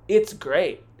 people. It's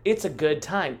great. It's a good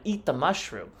time. Eat the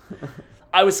mushroom.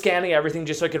 I was scanning everything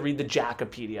just so I could read the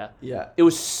Jackopedia. Yeah. It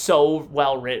was so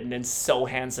well written and so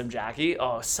handsome, Jackie.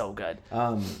 Oh, so good.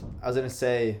 I was going to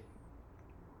say,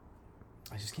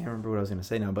 I just can't remember what I was going to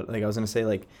say now, but like I was going to say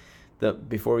like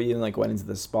before we even like went into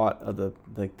the spot of the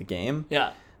game.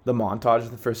 Yeah. The montage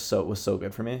of the first was so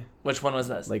good for me. Which one was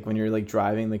this? Like when you're like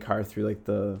driving the car through like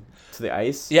to the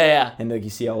ice. Yeah. And like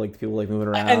you see all like the people like moving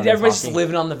around. And everybody's just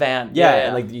living on the van. Yeah.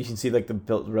 And like you can see like the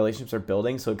relationships are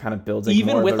building, so it kind of builds like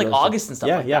even more with of the like August and stuff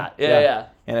like that. Yeah.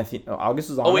 And August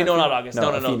was on. Oh wait, no, not August.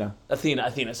 No.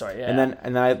 Athena. Sorry. Yeah.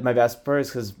 And then my best part is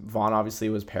because Vaughn obviously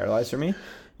was paralyzed for me.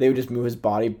 They would just move his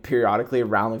body periodically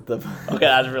around like the okay,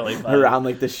 that's really funny. around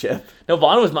like the ship. No,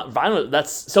 Vaughn was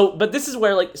that's so. But this is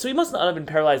where like so he must not have been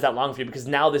paralyzed that long for you because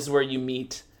now this is where you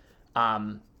meet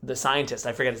the scientist.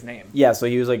 I forget his name. Yeah, so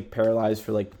he was like paralyzed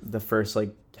for like the first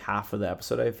like half of the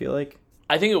episode. I feel like.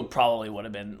 I think it probably would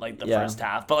have been like the first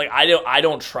half, but like I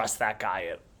don't trust that guy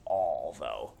at all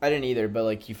though. I didn't either, but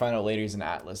like you find out later he's an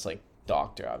Atlas like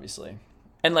doctor, obviously.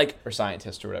 And like or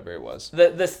scientist or whatever it was.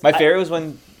 My favorite was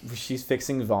when she's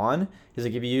fixing Vaughn. He's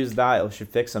like, if you use that, it should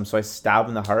fix him. So I stab him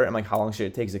in the heart. I'm like, how long should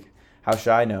it take? He's like, how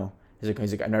should I know? He's like,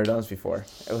 I've never done this before.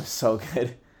 It was so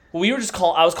good. We were just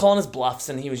I was calling his bluffs,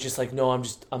 and he was just like, no,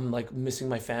 I'm like missing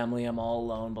my family. I'm all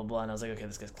alone, blah blah. And I was like, okay,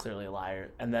 this guy's clearly a liar.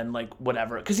 And then like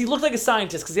whatever, because he looked like a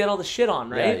scientist because he had all the shit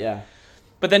on, right? Yeah.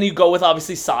 But then you go with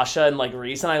obviously Sasha and like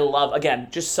Reese, and I love again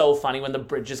just so funny when the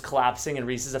bridge is collapsing and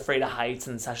Reese is afraid of heights,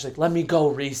 and Sasha's like, let me go,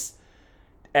 Reese.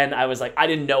 And I was like, I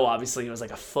didn't know, obviously, it was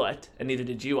like a foot, and neither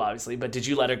did you, obviously. But did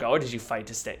you let her go, or did you fight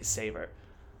to save her?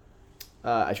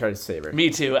 I tried to save her.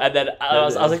 Me too. And then I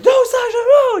was like, no, Sasha,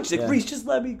 no! And she's like, Reese, just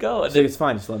let me go. And she's like, it's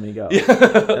fine, just let me go.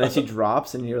 And then she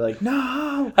drops, and you're like,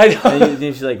 no! I know. And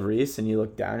then she's like, Reese, and you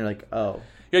look down, and you're like, oh.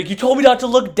 You're like, you told me not to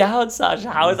look down, Sasha.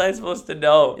 How was I supposed to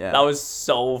know? Yeah. That was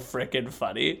so freaking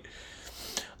funny.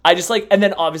 I just like, and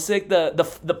then obviously like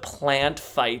the plant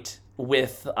fight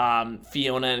with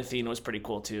Fiona and Athena was pretty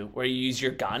cool too, where you use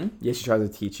your gun. Yeah, she tries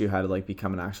to teach you how to like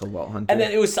become an actual vault hunter. And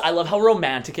then I love how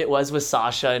romantic it was with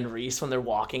Sasha and Reese when they're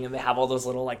walking and they have all those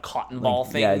little like cotton ball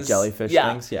things. Yeah, jellyfish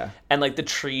things, yeah. And like the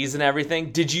trees and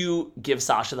everything. Did you give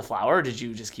Sasha the flower or did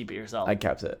you just keep it yourself? I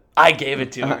kept it. I gave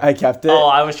it to her. I kept it. Oh,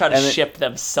 I was trying to ship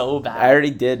them so bad. I already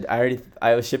did. I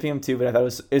was shipping them too, but I thought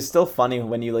it was still funny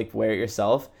when you like wear it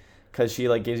yourself. Because she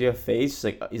like gives you a face.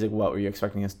 He's like, what, were you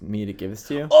expecting me to give this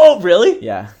to you? Oh, really?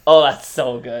 Yeah. Oh, that's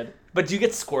so good. But do you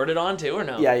get squirted on too, or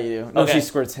no? Yeah, you do. No, she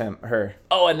squirts her.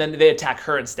 Oh, and then they attack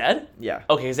her instead? Yeah.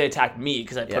 Okay, because they attacked me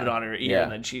because I put it on her ear, Yeah.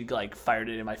 and then she like fired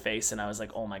it in my face, and I was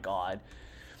like, oh my god.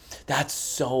 That's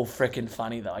so freaking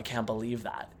funny, though. I can't believe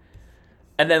that.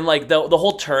 And then like the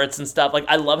whole turrets and stuff. Like,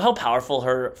 I love how powerful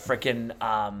her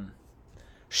freaking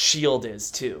shield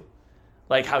is, too.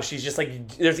 Like how she's just like,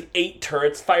 there's 8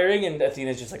 turrets firing and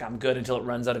Athena's just like, I'm good until it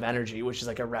runs out of energy, which is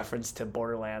like a reference to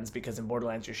Borderlands, because in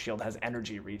Borderlands your shield has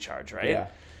energy recharge, right? Yeah.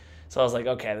 So I was like,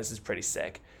 okay, this is pretty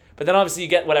sick. But then obviously you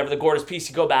get whatever, the Gortys piece,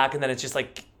 you go back and then it's just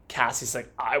like Cassie's like,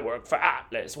 I work for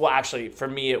Atlas. Well, actually, for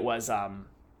me it was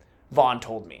Vaughn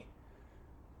told me.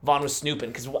 Vaughn was snooping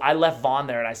because I left Vaughn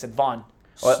there and I said, Vaughn,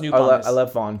 snoop on this. I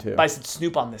left Vaughn too. But I said,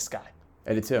 snoop on this guy.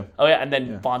 I did too. Oh yeah, and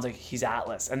then Vaughn's like, he's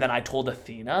Atlas. And then I told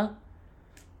Athena,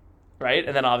 right?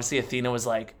 And then obviously Athena was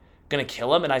like, gonna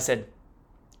kill him. And I said,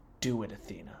 do it,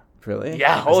 Athena. Really?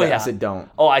 Yeah. I said don't.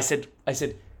 Oh, I said,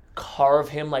 carve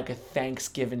him like a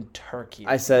Thanksgiving turkey.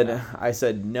 I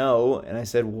said no, and I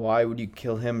said, why would you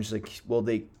kill him? She's like, well,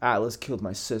 Atlas killed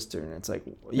my sister, and it's like,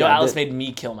 no, Atlas made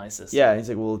me kill my sister. Yeah, he's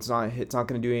like, well, it's not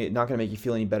gonna make you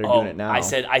feel any better doing it now. I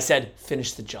said,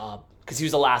 finish the job, because he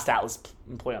was the last Atlas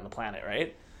employee on the planet,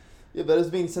 right? Yeah, that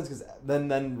doesn't make sense because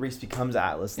then Reese becomes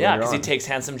Atlas. Yeah, because he takes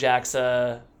Handsome Jack's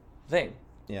thing.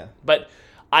 Yeah, but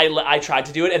I tried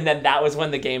to do it, and then that was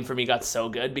when the game for me got so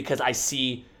good, because I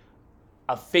see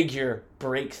a figure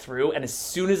break through, and as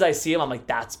soon as I see him, I'm like,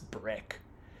 that's Brick.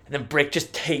 And then Brick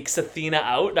just takes Athena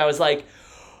out, and I was like,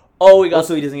 oh, we got...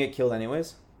 Also, he doesn't get killed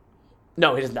anyways?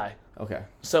 No, he doesn't die. Okay.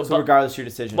 So regardless of your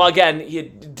decision. Well, again, he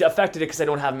affected it because I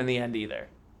don't have him in the end either.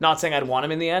 Not saying I'd want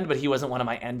him in the end, but he wasn't one of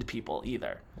my end people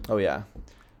either. Oh, yeah.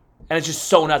 And it's just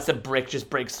so nuts that Brick just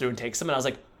breaks through and takes him, and I was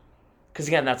like... Because,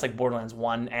 again, that's like Borderlands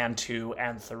 1 and 2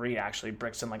 and 3, actually.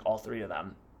 Brick's in like all 3 of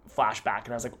them. Flashback,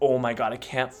 and I was like, oh my god, I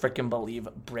can't freaking believe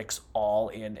Brick's all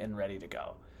in and ready to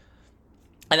go.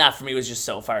 And that for me was just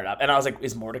so fired up. And I was like,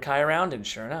 is Mordecai around? And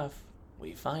sure enough,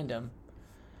 we find him.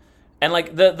 And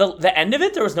like the end of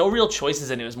it, there was no real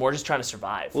choices in it. It was more just trying to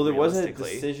survive. Well, there was a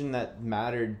decision that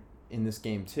mattered in this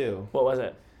game too. What was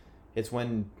it? It's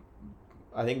when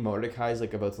I think Mordecai's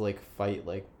like about to like fight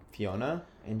like Fiona.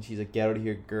 And she's like, get out of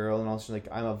here, girl. And also she's like,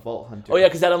 I'm a vault hunter. Oh, yeah,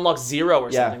 because that unlocks 0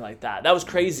 or something like that. That was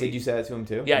crazy. Did you say that to him,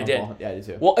 too? Yeah, I did. Yeah, I did,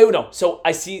 too. Well, oh, no. So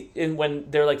I see when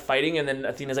they're, like, fighting, and then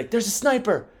Athena's like, there's a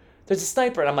sniper. There's a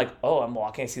sniper. And I'm like, oh, I'm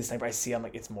walking. I see the sniper. I'm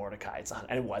like, it's Mordecai.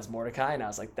 And it was Mordecai. And I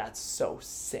was like, that's so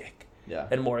sick. Yeah.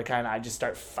 And Mordecai and I just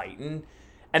start fighting.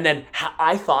 And then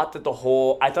I thought that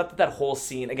that whole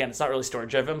scene, again, it's not really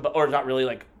story-driven, or not really,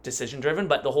 like, decision-driven,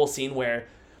 but the whole scene where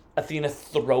Athena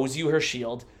throws you her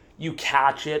shield, you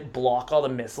catch it, block all the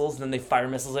missiles, and then they fire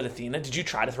missiles at Athena. Did you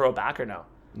try to throw it back or no?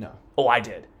 No. Oh, I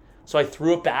did. So I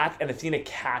threw it back, and Athena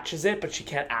catches it, but she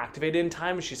can't activate it in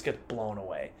time, and she just gets blown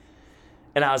away.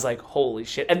 And I was like, holy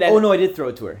shit. And then, oh, no, I did throw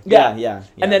it to her. Yeah. Yeah.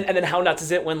 And then how nuts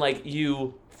is it when, like,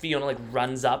 Fiona, like,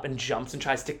 runs up and jumps and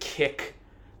tries to kick,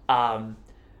 Valerie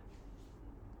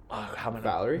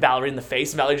in the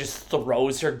face, and Valerie just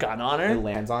throws her gun on her. It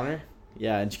lands on her.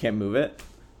 Yeah, and she can't move it.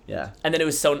 Yeah. And then I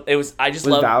just love... Was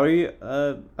Valerie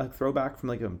a throwback from,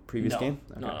 like, a previous game?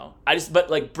 Okay. No. But,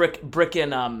 like, Brick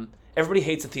and, everybody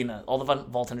hates Athena. All the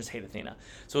Vault Hunters hate Athena.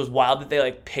 So it was wild that they,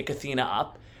 like, pick Athena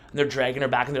up, and they're dragging her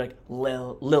back, and they're like,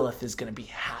 Lilith is going to be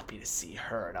happy to see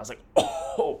her. And I was like,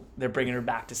 oh, they're bringing her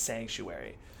back to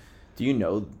Sanctuary. Do you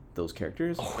know those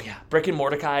characters? Oh, yeah. Brick and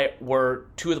Mordecai were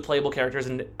 2 of the playable characters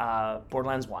in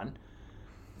Borderlands 1.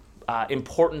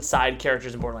 Important side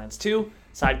characters in Borderlands 2.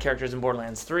 Side characters in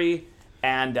Borderlands 3,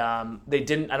 and I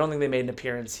don't think they made an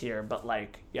appearance here, but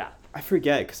like, yeah. I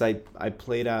forget, because I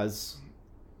played as,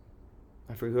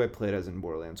 I forget who I played as in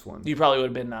Borderlands 1. You probably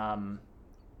would have been, I don't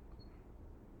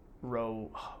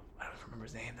remember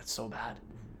his name, that's so bad.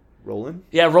 Roland?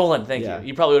 Yeah, Roland, thank you.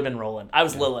 You probably would have been Roland. I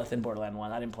was Lilith in Borderlands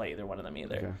 1, I didn't play either one of them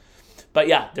either. Okay. But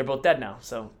yeah, they're both dead now,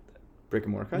 so. Brick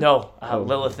and Mordecai? No,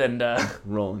 Lilith and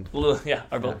Roland.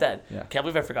 Are both dead. Yeah. Can't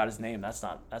believe I forgot his name. That's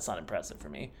not impressive for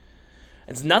me.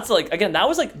 It's nuts. Like, again,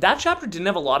 that chapter didn't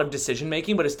have a lot of decision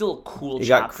making, but it's still a cool chapter. It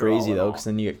got crazy though, because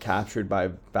then you get captured by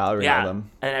Valerie and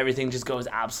them. And everything just goes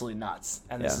absolutely nuts.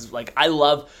 And this is like, I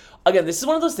love. Again, this is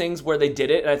one of those things where they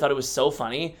did it, and I thought it was so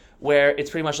funny. Where it's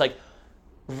pretty much like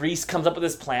Reese comes up with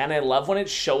this plan, and I love when it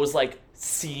shows like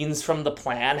scenes from the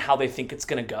plan, how they think it's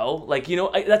gonna go. Like,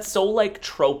 that's so like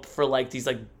trope for like these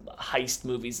like heist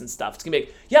movies and stuff. It's gonna be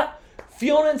like,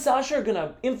 Fiona and Sasha are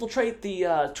gonna infiltrate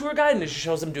the tour guide, and it just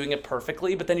shows them doing it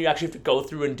perfectly, but then you actually have to go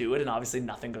through and do it, and obviously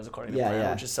nothing goes according to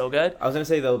plan, which is so good. I was gonna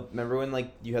say though, remember when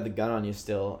like you had the gun on you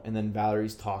still, and then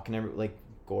Valerie's talking like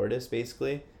Gortys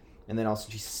basically, and then also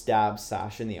she stabs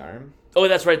Sasha in the arm. Oh,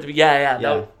 that's right.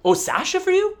 Sasha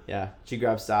for you? Yeah, she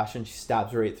grabs Sasha and she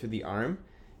stabs her right through the arm.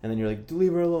 And then you're like,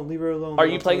 leave her alone. Are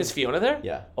you playing as Fiona there?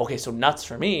 Yeah. Okay, so nuts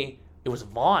for me, it was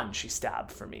Vaughn she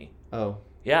stabbed for me. Oh.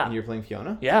 Yeah. And you're playing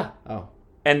Fiona? Yeah. Oh.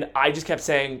 And I just kept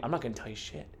saying, I'm not going to tell you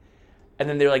shit. And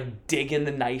then they're like digging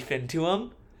the knife into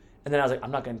him. And then I was like,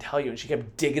 I'm not going to tell you. And she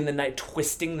kept digging the knife,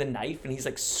 twisting the knife, and he's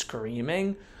like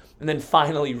screaming. And then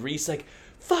finally Reese like,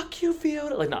 fuck you,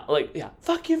 Fiona.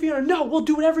 Fuck you, Fiona. No, we'll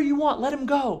do whatever you want. Let him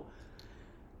go.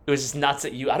 It was just nuts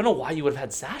that I don't know why you would have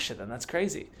had Sasha then. That's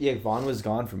crazy. Yeah, Vaughn was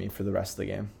gone for me for the rest of the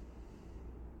game.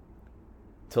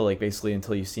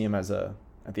 Until you see him at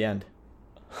the end.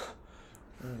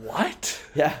 What?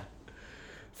 Yeah.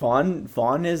 Vaughn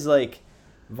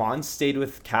stayed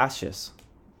with Cassius.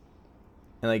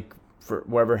 And like for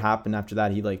whatever happened after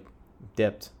that, he like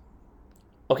dipped.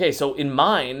 Okay, so in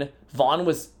mine, Vaughn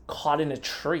was caught in a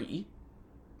tree,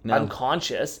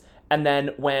 unconscious, and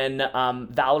then when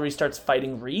Valerie starts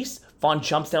fighting Reese, Vaughn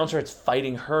jumps down, starts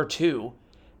fighting her too,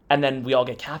 and then we all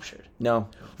get captured. No.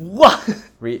 What?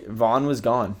 Vaughn was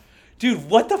gone. Dude,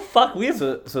 what the fuck?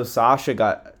 So Sasha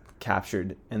got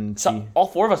captured, and all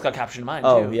 4 of us got captured in mine too.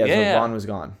 Oh yeah, Vaughn was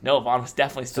gone. No, Vaughn was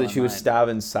definitely still. So she was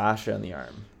stabbing Sasha in the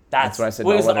arm. That's what I said.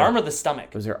 Wait, was the arm or the stomach?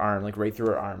 It was her arm, like right through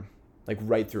her arm. Like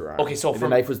right through her arm. Okay, so the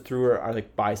knife was through her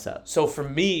like bicep. So for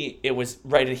me, it was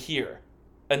right here,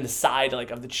 on the side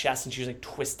like of the chest, and she was like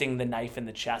twisting the knife in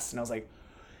the chest, and I was like,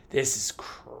 "This is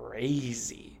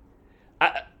crazy."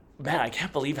 I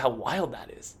can't believe how wild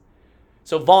that is.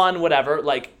 So Vaughn, whatever,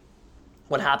 like,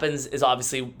 what happens is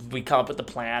obviously we come up with the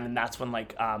plan, and that's when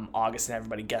like August and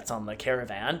everybody gets on the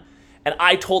caravan, and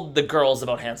I told the girls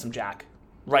about Handsome Jack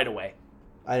right away.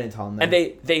 I didn't tell them that.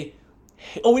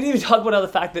 And we didn't even talk about the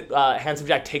fact that Handsome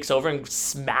Jack takes over and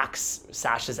smacks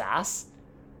Sasha's ass.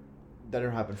 That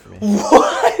didn't happen for me.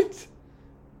 What?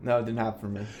 No, it didn't happen for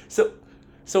me.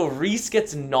 So Reese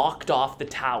gets knocked off the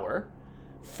tower,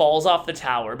 falls off the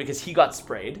tower because he got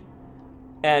sprayed,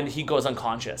 and he goes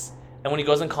unconscious. And when he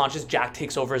goes unconscious, Jack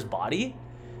takes over his body,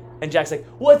 and Jack's like,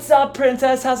 "What's up,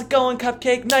 princess? How's it going,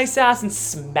 cupcake? Nice ass," and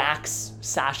smacks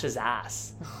Sasha's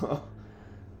ass.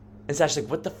 And Sasha's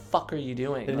like, "What the fuck are you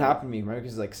doing?" It didn't happen to me, right?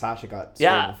 Because like Sasha got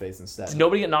sprayed in the face instead. Did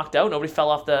nobody get knocked out? Nobody fell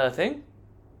off the thing?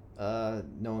 No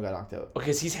one got knocked out.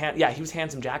 Okay, so he was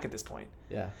Handsome Jack at this point.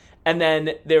 Yeah. And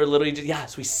then they were literally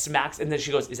so he smacks, and then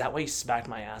she goes, "Is that why you smacked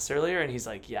my ass earlier?" And he's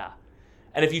like, "Yeah."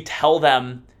 And if you tell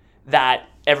them that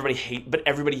everybody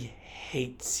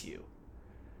hates you.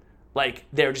 Like,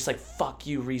 they're just like, "Fuck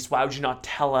you, Reese. Why would you not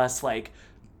tell us?" Like,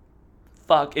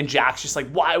 fuck. And Jack's just like,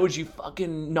 "Why would you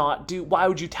why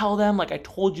would you tell them? Like, I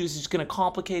told you this is going to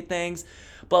complicate things.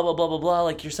 Blah, blah, blah, blah, blah.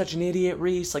 Like, you're such an idiot,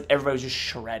 Reese." Like, everybody was just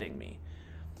shredding me.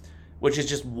 Which is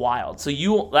just wild. So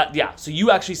you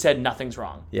actually said nothing's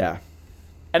wrong. Yeah.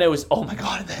 And it was, oh my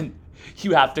God. And then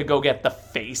you have to go get the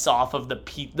face off of the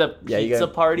pizza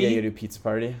party. Yeah, you do pizza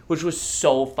party. Which was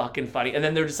so fucking funny. And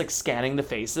then they're just like scanning the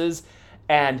faces.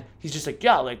 And he's just like,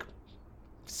 "Yeah, like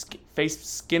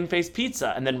skin face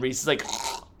pizza." And then Reese is like,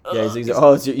 yeah, he's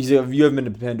like, you haven't been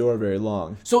to Pandora very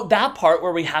long. So that part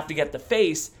where we have to get the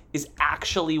face is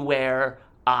actually where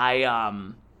I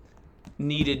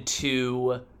needed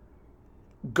to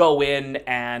go in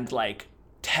and like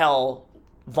tell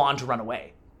Vaughn to run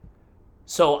away.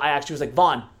 So I actually was like,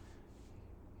 "Vaughn,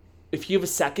 if you have a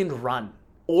second, run."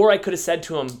 Or I could have said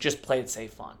to him, "Just play it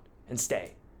safe, Vaughn, and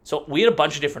stay." So we had a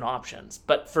bunch of different options.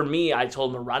 But for me, I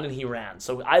told him to run, and he ran.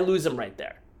 So I lose him right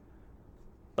there.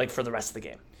 Like, for the rest of the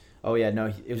game. Oh, yeah, no,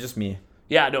 it was just me.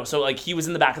 Yeah, no, so like he was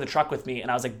in the back of the truck with me,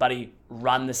 and I was like, "Buddy,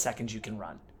 run the second you can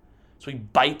run." So he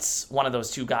bites one of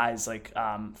those two guys, like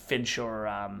Finch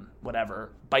or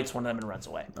whatever, bites one of them and runs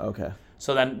away. Okay.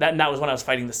 So then that was when I was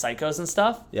fighting the psychos and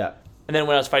stuff. Yeah. And then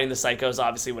when I was fighting the psychos,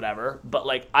 obviously whatever. But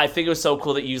like I think it was so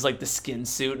cool that you use like the skin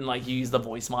suit and like you use the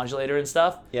voice modulator and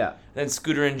stuff. Yeah. And then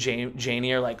Scooter and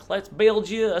Janie are like, "Let's build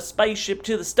you a spaceship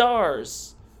to the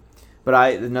stars." But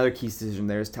another key decision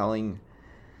there is telling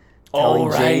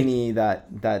right. Janie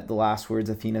that the last words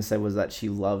Athena said was that she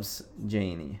loves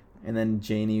Janie. And then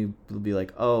Janie will be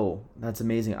like, "Oh, that's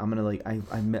amazing. I'm gonna like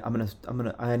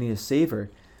I need to save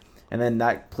her." And then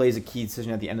that plays a key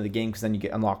decision at the end of the game because then you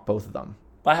unlock both of them.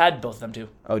 I had both of them too.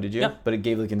 Oh, did you? Yeah. But it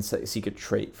gave like a secret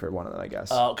trait for one of them, I guess.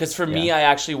 Oh, because for me, I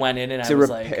actually went in and I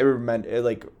was like, it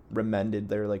remended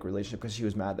their like relationship because she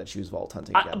was mad that she was vault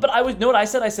hunting again. But I was know what I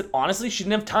said. I said honestly, she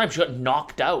didn't have time. She got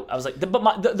knocked out. I was like,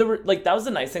 that was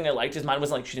the nice thing I liked. Is mine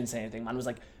wasn't like she didn't say anything. Mine was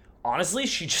like, honestly,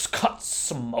 she just got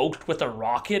smoked with a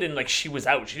rocket and like she was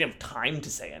out. She didn't have time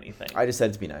to say anything. I just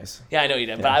said to be nice. Yeah, I know you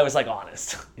did, but I was like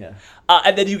honest. Yeah.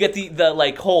 And then you get the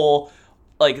like whole.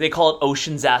 Like, they call it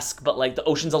Oceans-esque, but, like, the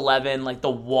Ocean's 11, like, the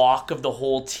walk of the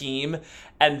whole team,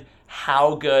 and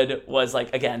how good was,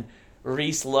 like, again,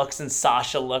 Reese looks and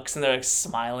Sasha looks and they're like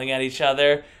smiling at each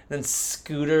other. Then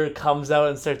Scooter comes out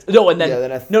and starts. No, and then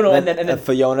and then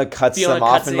Fiona cuts them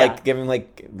off and like giving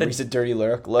like Reese a dirty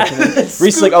look. And then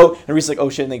Reese like oh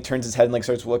shit, and like turns his head and like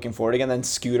starts looking forward again. Then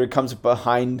Scooter comes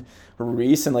behind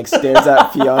Reese and like stares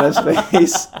at Fiona's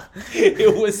face.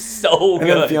 It was so good.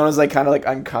 And then Fiona's like kind of like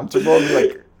uncomfortable, and,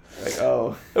 like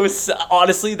oh. It was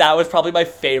honestly that was probably my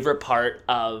favorite part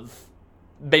of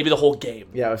maybe the whole game.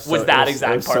 Yeah, was that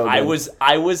exact part. So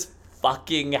I was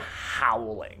fucking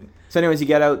howling. So anyways, you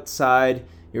get outside,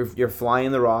 you're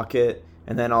flying the rocket,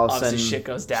 and then all of a sudden shit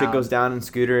goes down, and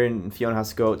Scooter and Fiona has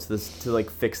to go out to like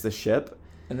fix the ship.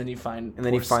 And then you find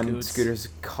Scooter's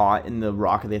caught in the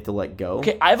rocket they have to let go.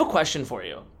 Okay, I have a question for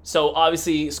you. So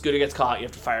obviously Scooter gets caught, you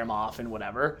have to fire him off and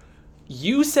whatever.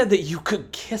 You said that you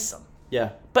could kiss him.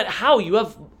 Yeah. But how? You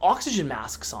have oxygen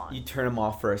masks on. You turn them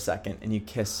off for a second and you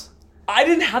kiss. I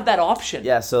didn't have that option.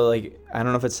 Yeah, so like I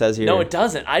don't know if it says here. No, it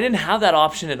doesn't. I didn't have that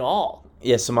option at all.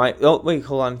 Yeah, so wait,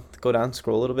 hold on. Go down,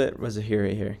 scroll a little bit. Was it here,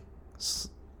 right here?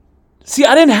 See,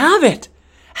 I didn't have it.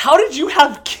 How did you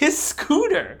have kiss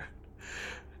Scooter?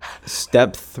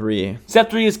 Step 3.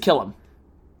 Step 3 is kill him.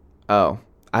 Oh,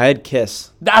 I had kiss.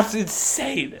 That's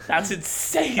insane. I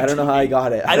don't know how I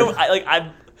got it.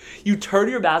 You turn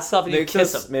your mask off and you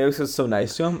kiss him. Maybe it was so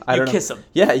nice to him. You kiss him.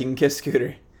 Yeah, you can kiss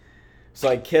Scooter. So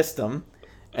I kissed him,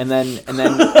 and then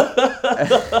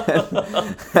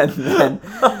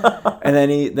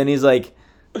he's like,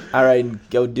 all right,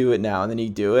 go do it now. And then you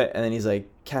do it, and then he's like,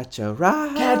 catch a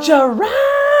ride.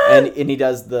 And he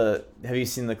does the. Have you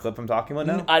seen the clip I'm talking about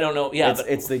now? I don't know. Yeah,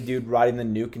 it's the dude riding the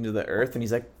nuke into the earth, and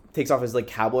he's like takes off his like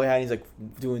cowboy hat. And he's like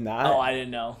doing that. Oh, I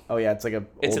didn't know. Oh yeah, it's like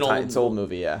it's an old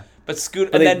movie. Yeah. But Scooter,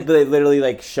 but they literally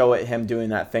like show it him doing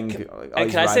that thing.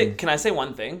 Can I say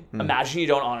one thing? Imagine you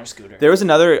don't honor Scooter. There was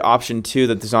another option too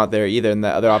that's not there either, and the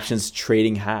other option is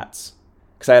trading hats.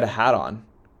 Because I had a hat on.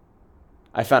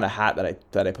 I found a hat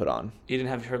that I put on. You didn't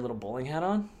have your little bowling hat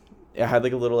on? I had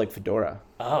like a little like fedora.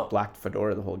 Oh. Black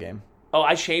fedora the whole game. Oh,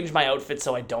 I changed my outfit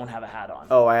so I don't have a hat on.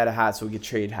 Oh, I had a hat so we could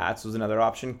trade hats was another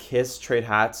option. Kiss, trade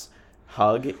hats,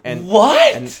 hug, and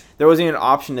what? And there wasn't even an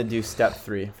option to do step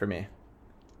 3 for me.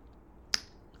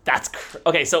 That's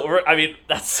okay. So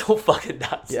that's so fucking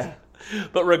nuts. Yeah.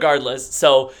 But regardless,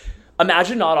 so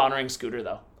imagine not honoring Scooter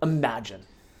though.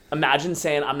 Imagine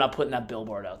saying I'm not putting that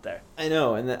billboard out there. I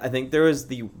know, and I think there was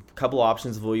the couple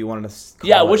options of what you wanted to call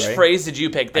Yeah, which right? phrase did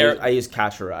you pick? I used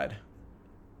catch a ride.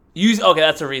 Okay,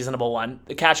 that's a reasonable one.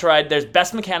 The catch a ride. There's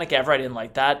best mechanic ever. I didn't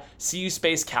like that. See You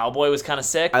Space Cowboy was kind of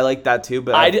sick. I liked that too,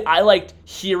 but I liked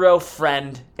hero,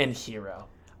 friend, and hero.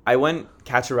 I went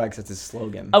catch a ride because it's his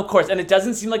slogan. Of course, and it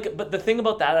doesn't seem like. But the thing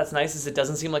about that's nice is it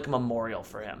doesn't seem like a memorial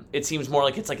for him. It seems more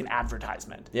like it's like an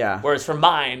advertisement. Yeah. Whereas for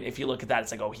mine, if you look at that,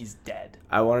 it's like, oh, he's dead.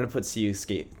 I wanted to put See You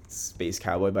Space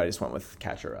Cowboy, but I just went with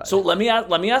catch a ride. So let me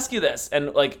ask you this,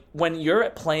 and like when you're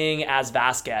playing as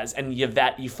Vasquez and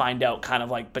Yvette, you find out kind of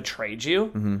like betrayed you.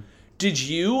 Mm-hmm. Did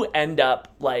you end up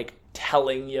like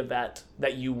telling Yvette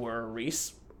that you were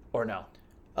Reese or no?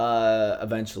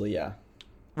 Eventually, yeah.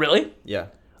 Really? Yeah.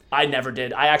 I never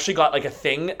did. I actually got like a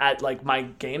thing at like my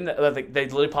game that they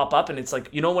literally pop up and it's like,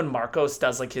 you know when Marcos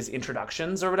does like his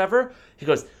introductions or whatever, he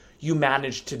goes, you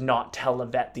managed to not tell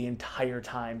Yvette the entire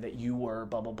time that you were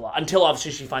blah blah blah until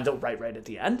obviously she finds out right at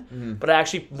the end. Mm-hmm. But I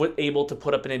actually was able to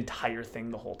put up an entire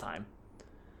thing the whole time,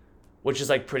 which is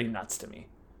like pretty nuts to me.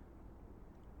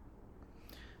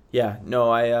 Yeah. No,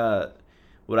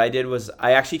 what I did was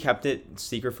I actually kept it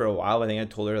secret for a while. I think I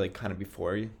told her like kind of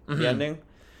before the ending,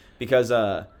 because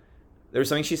there was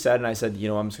something she said, and I said,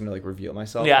 I'm just gonna like reveal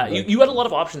myself. Yeah, like, you had a lot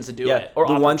of options to do it. Or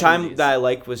the one time that I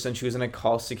liked was when she was gonna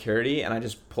call security, and I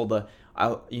just pulled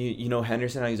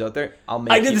Henderson, how he's out there.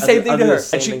 I did the same thing to her,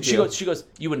 and she goes,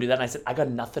 you wouldn't do that, and I said, I got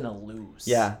nothing to lose.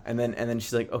 Yeah, and then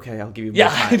she's like, okay, I'll give you more Yeah,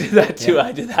 time. I did that too. Yeah.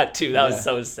 I did that too. That was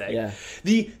so sick. Yeah.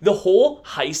 The whole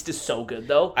heist is so good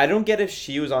though. I don't get if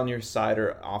she was on your side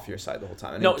or off your side the whole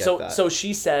time. So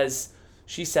she says,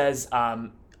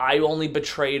 I only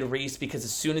betrayed Reese because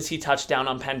as soon as he touched down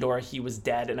on Pandora, he was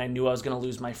dead, and I knew I was going to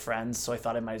lose my friends, so I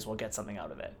thought I might as well get something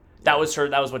out of it. That was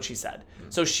what she said.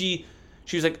 So she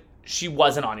was like, she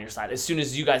wasn't on your side. As soon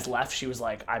as you guys left, she was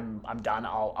like, I'm done.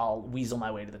 I'll weasel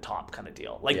my way to the top kind of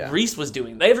deal. Like Reese was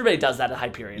doing. Everybody does that at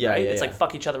Hyperion, right? It's like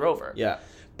fuck each other over. Yeah.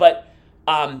 But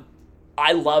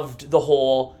I loved the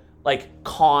whole like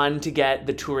con to get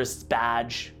the tourist's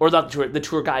badge, or not the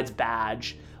tour guide's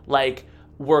badge, like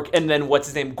work. And then what's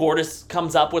his name? Gortys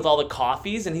comes up with all the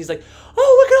coffees, and he's like,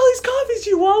 oh, look at all these coffees,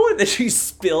 you want one? And then she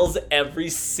spills every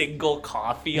single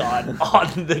coffee on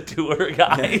the tour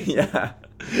guide. Yeah.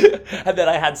 And then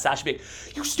I had Sasha be like,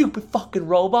 you stupid fucking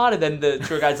robot. And then the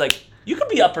tour guide's like, You could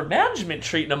be upper management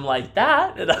treating him like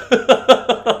that.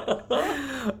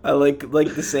 I like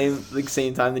the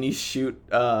same time. Then you shoot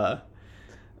Butt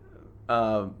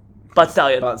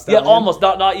Stallion. Yeah, almost.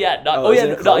 Not yet.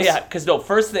 Not yet. Because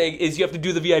first thing is you have to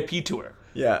do the VIP tour.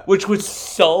 Yeah. Which was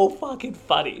so fucking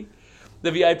funny.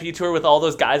 The VIP tour with all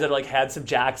those guys that are like handsome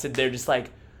jacks, and they're just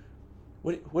like,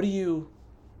 what are you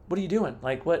doing?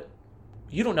 Like, what?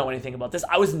 You don't know anything about this.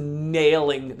 I was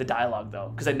nailing the dialogue though,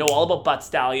 because I know all about Butt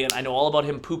Stallion. I know all about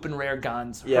him pooping rare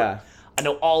guns. Yeah. I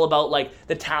know all about like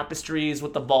the tapestries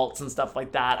with the vaults and stuff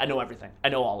like that. I know everything. I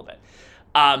know all of it.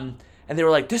 And they were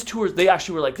like, this tour. They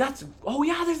actually were like, there's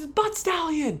Butt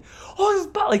Stallion. Oh, this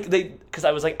Butt. Like because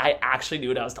I was like, I actually knew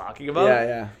what I was talking about. Yeah,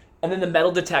 yeah. And then the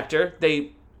metal detector.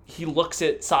 He looks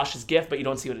at Sasha's gift, but you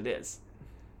don't see what it is.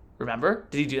 Remember?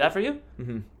 Did he do that for you?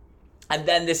 Mm-hmm. And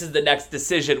then this is the next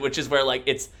decision, which is where like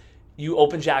you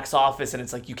open Jack's office and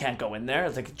it's like you can't go in there.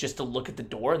 It's like just to look at the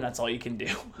door and that's all you can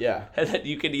do. Yeah. And then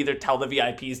you can either tell the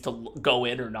VIPs to go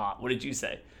in or not. What did you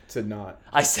say? To not.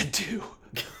 I said to.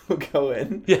 Go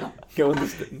in? Yeah. Go in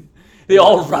this thing. They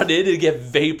all run in and get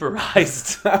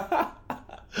vaporized.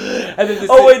 And then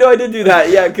wait, no, I did do that.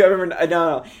 Yeah, I remember.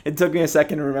 No, it took me a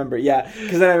second to remember. Yeah,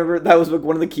 because then I remember that was like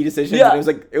one of the key decisions. Yeah. And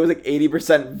it was like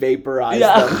 80% vaporized.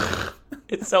 Yeah,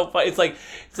 it's so funny. It's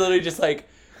literally just like,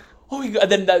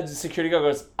 and then the security guard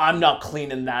goes, "I'm not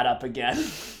cleaning that up again."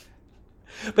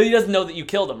 But he doesn't know that you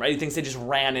killed him, right? He thinks they just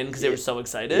ran in because they were so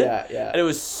excited. Yeah, yeah. And it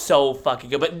was so fucking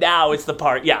good. But now it's the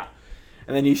part, yeah.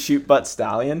 And then you shoot Butt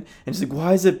Stallion, and she's like,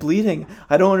 "Why is it bleeding?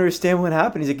 I don't understand what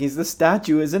happened." He's like, "He's the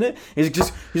statue, isn't it?" He's like,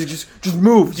 "Just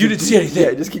move." You didn't see anything.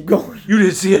 Yeah, just keep going. You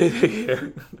didn't see anything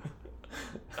here.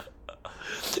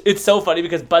 It's so funny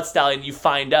because Butt Stallion, you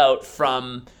find out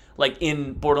from like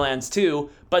in Borderlands 2,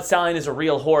 Butt Stallion is a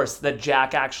real horse that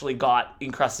Jack actually got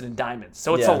encrusted in diamonds.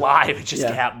 So it's alive. It just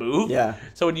can't move. Yeah.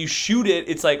 So when you shoot it,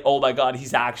 it's like, oh my God,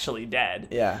 he's actually dead.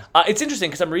 Yeah. It's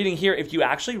interesting because I'm reading here, if you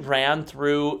actually ran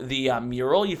through the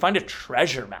mural, you'd find a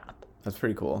treasure map. That's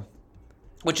pretty cool.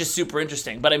 Which is super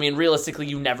interesting. But I mean, realistically,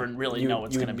 you never really know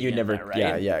what's going to be in there,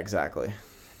 right? Yeah, exactly.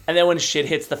 And then when shit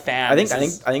hits the fan, I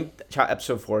think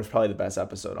episode 4 is probably the best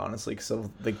episode, honestly, because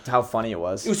of like how funny it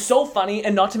was. It was so funny,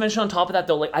 and not to mention on top of that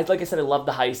though, like I said, I love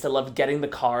the heist, I love getting the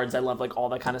cards, I love like all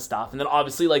that kind of stuff, and then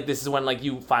obviously like this is when like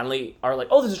you finally are like,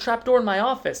 oh, there's a trapdoor in my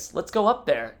office, let's go up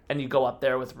there, and you go up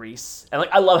there with Reese, and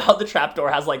like I love how the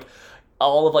trapdoor has like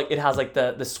all of like it has like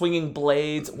the swinging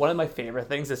blades. One of my favorite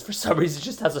things is for some reason it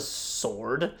just has a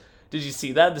sword. Did you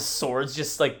see that? The sword's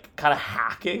just, like, kind of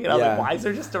hacking. And I was like, why is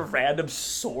there just a random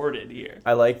sword in here?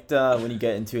 I liked when you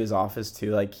get into his office,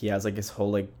 too. Like, he has, like, his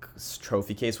whole, like,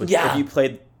 trophy case. Which, if you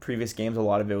played previous games, a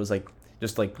lot of it was, like,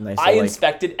 just, like, nice. I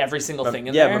inspected every single thing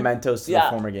in there. Yeah, mementos to the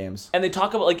former games. And they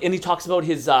talk about, like, and he talks about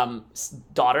his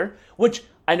daughter, which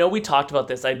I know we talked about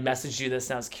this. I messaged you this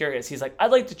and I was curious. He's like,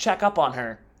 I'd like to check up on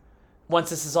her once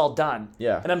this is all done.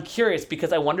 Yeah. And I'm curious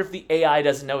because I wonder if the AI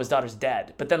doesn't know his daughter's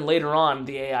dead. But then later on,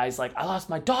 the AI is like, I lost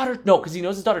my daughter. No, because he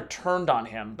knows his daughter turned on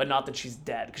him, but not that she's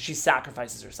dead, because she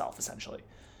sacrifices herself, essentially.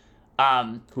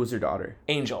 Who's her daughter?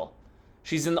 Angel.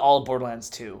 She's in all of Borderlands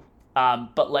 2.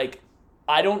 But, like,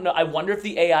 I don't know. I wonder if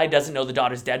the AI doesn't know the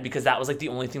daughter's dead, because that was, like, the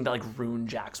only thing that, like, ruined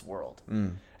Jack's world.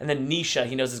 And then Nisha,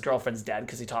 he knows his girlfriend's dead,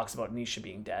 because he talks about Nisha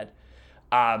being dead.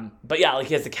 But yeah, like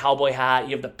he has the cowboy hat,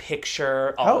 you have the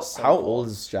picture. How old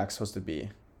is Jack supposed to be?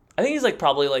 I think he's like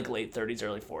probably like late 30s,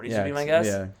 early 40s would be my guess.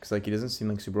 Yeah, because like he doesn't seem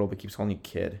like super old, but keeps calling you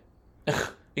kid.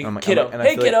 Kiddo.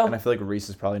 Hey, kiddo. And I feel like Reese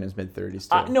is probably in his mid 30s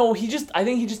too. No, I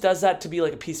think he just does that to be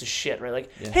like a piece of shit, right?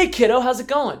 Like, hey kiddo, how's it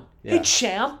going? Yeah. Hey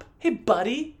champ. Hey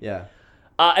buddy. Yeah.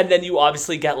 And then you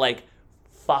obviously get like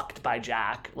fucked by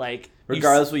Jack, like.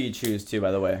 Regardless what you choose too,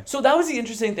 by the way. So that was the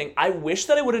interesting thing. I wish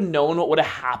that I would have known what would have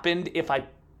happened if I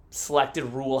selected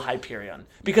Rule Hyperion.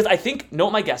 Because I think, know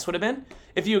what my guess would have been?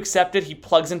 If you accepted, he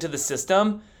plugs into the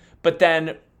system, but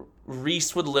then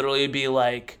Reese would literally be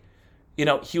like, you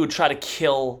know, he would try to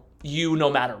kill you no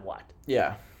matter what.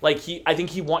 Yeah. Like, I think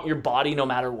he want your body no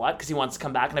matter what, because he wants to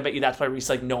come back, and I bet you that's why Reese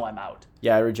like, no, I'm out.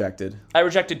 Yeah, I rejected. I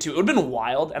rejected too. It would have been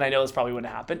wild, and I know this probably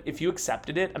wouldn't happen. If you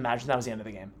accepted it, imagine that was the end of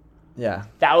the game. Yeah.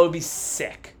 That would be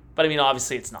sick. But I mean,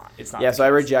 obviously, it's not. It's not. Yeah, so I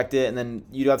reject it, and then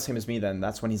you do have the same as me. Then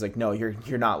that's when he's like, "No, you're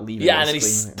not leaving." Yeah, basically.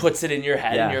 And then he puts it in your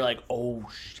head, and you're like, "Oh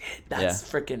shit, that's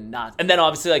freaking nuts." And then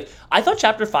obviously, like, I thought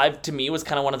Chapter 5 to me was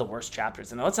kind of one of the worst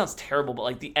chapters. I know that sounds terrible, but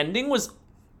like the ending was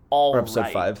all right. Episode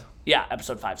 5. Yeah,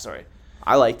 Episode 5. Sorry.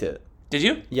 I liked it. Did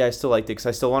you? Yeah, I still liked it because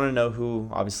I still want to know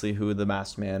who the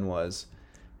masked man was,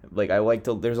 Like, I like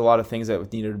to, there's a lot of things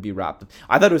that needed to be wrapped up.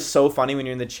 I thought it was so funny when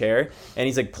you're in the chair and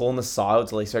he's like pulling the saw out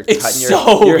to like start cutting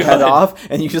your head off,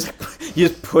 and you just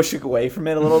push away from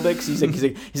it a little bit because he's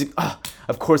like, oh,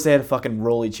 of course they had a fucking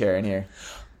rolly chair in here.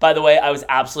 By the way, I was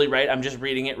absolutely right. I'm just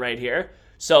reading it right here.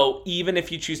 So even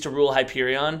if you choose to rule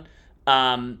Hyperion,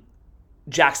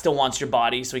 Jack still wants your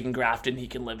body so he can graft it and he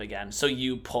can live again. So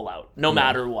you pull out. No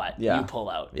matter what, you pull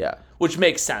out. Yeah. Which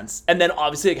makes sense. And then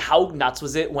obviously, like, how nuts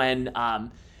was it when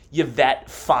Yvette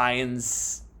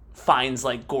finds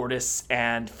like Gortys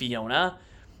and Fiona?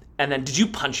 And then, did you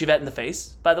punch Yvette in the face,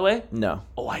 by the way? No.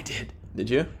 Oh, I did. Did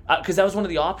you? Because that was one of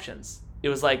the options. It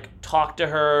was like, talk to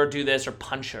her, do this, or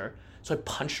punch her. So I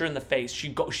punch her in the face. She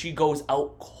goes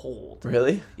out cold.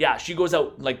 Really? Yeah, she goes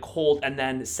out like cold, and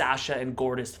then Sasha and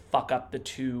Gortys fuck up the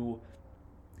two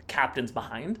captains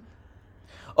behind.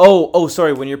 Oh,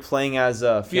 sorry. When you're playing as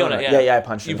Fiona. Yeah, I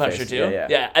punched her. You punched her too.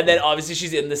 Yeah. And then obviously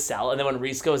she's in the cell, and then when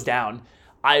Reese goes down,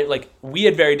 we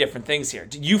had very different things here.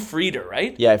 You freed her,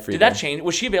 right? Yeah, I freed her. Did that change?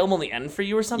 Was she available in the end for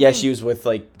you or something? Yeah, she was at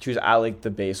like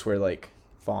the base where like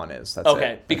Vaughn is. That's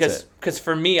okay. it. Because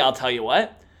for me, I'll tell you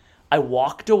what. I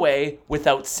walked away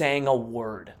without saying a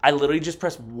word. I literally just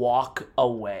pressed walk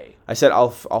away. I said,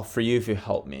 I'll free you if you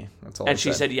help me. That's all. And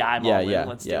she said, yeah, I'm all in.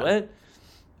 Let's do it.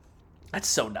 That's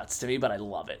so nuts to me, but I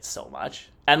love it so much.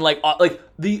 And like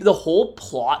the whole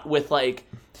plot with like...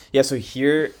 Yeah, so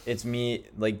here it's me,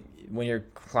 like when you're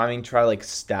climbing, try to like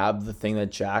stab the thing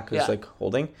that Jack was like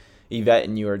holding. Yvette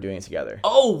and you are doing it together.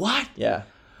 Oh, what? Yeah.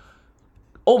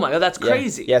 Oh my God, that's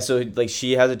crazy. Yeah, so like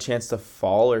she has a chance to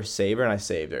fall or save her, and I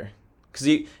saved her.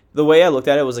 Because the way I looked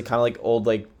at it was like kind of like old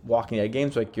like Walking Dead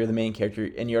games. Like you're the main character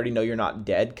and you already know you're not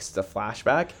dead because it's a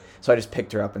flashback. So I just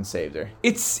picked her up and saved her.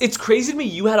 It's crazy to me.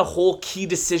 You had a whole key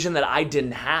decision that I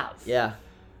didn't have. Yeah.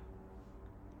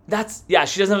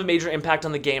 She doesn't have a major impact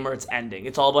on the game or its ending.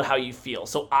 It's all about how you feel.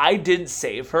 So I didn't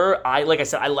save her. Like I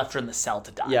said, I left her in the cell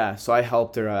to die. Yeah, so I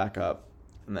helped her back up.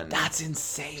 And then that's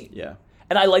insane. Yeah.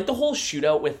 And I like the whole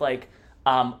shootout with like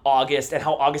August and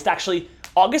how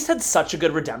August had such a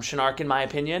good redemption arc in my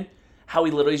opinion. How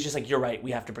he literally is just like, you're right,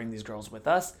 we have to bring these girls with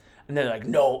us. And then they're like,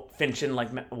 no, Finch and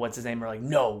like, what's his name? Are like,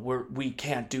 no, we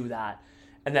can't do that.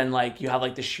 And then like you have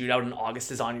like the shootout and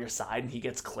August is on your side and he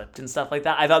gets clipped and stuff like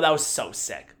that. I thought that was so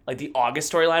sick. Like the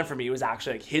August storyline for me was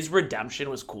actually like his redemption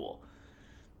was cool.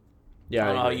 Yeah, I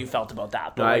don't know how you felt about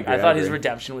that, but no, I thought his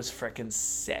redemption was freaking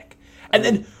sick. And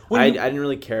then I didn't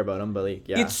really care about him, but like,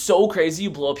 yeah. It's so crazy you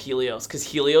blow up Helios, because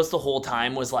Helios the whole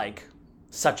time was like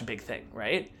such a big thing,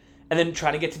 right? And then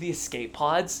trying to get to the escape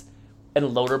pods, and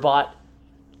Loaderbot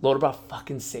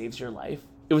fucking saves your life.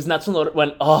 It was nuts when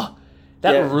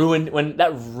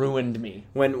that ruined me.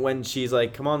 When she's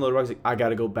like, come on, Loaderbot's like, I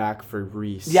gotta go back for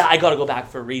Reese. Yeah, I gotta go back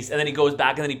for Reese. And then he goes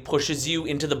back and then he pushes you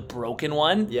into the broken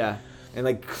one. Yeah. And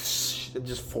like it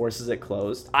just forces it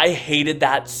closed. I hated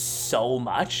that so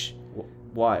much.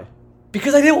 Why?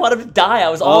 Because I didn't want him to die. I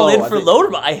was all in for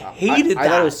Loaderbot. I hated that. I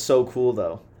thought it was so cool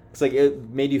though. It's like it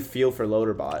made you feel for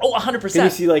Loaderbot. Oh, 100%. Because you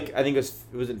see, like, I think it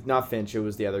was not Finch, it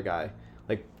was the other guy.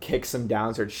 Like kicks him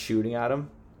down, starts shooting at him.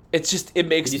 It's just it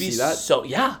makes me so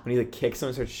when he like kicks him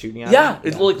and starts shooting at him. Yeah,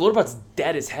 it's like Loaderbot's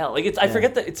dead as hell. Like I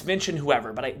forget that it's Finch and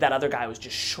whoever, but that other guy was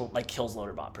just like kills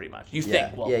Loaderbot pretty much. You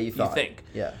think? Well, you think.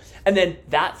 Yeah. And then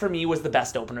that for me was the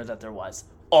best opener that there was.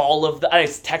 I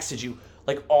texted you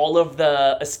like all of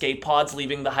the escape pods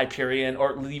leaving the Hyperion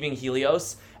or leaving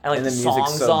Helios. And like the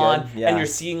song's so on, and you're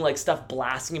seeing like stuff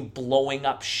blasting and blowing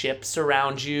up ships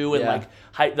around you, and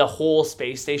like the whole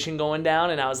space station going down.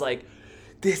 And I was like,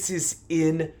 "This is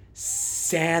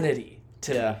insanity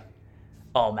to me."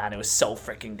 Oh man, it was so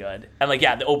freaking good. And like,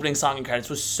 the opening song and credits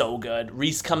was so good.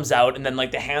 Reese comes out, and then like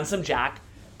the Handsome Jack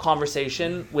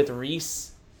conversation with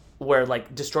Reese, where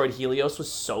like destroyed Helios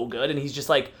was so good, and he's just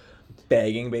like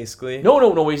begging basically. No.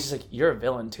 He's just like, you're a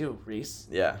villain too, Reese.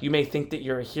 Yeah. You may think that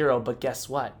you're a hero, but guess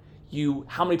what?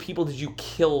 How many people did you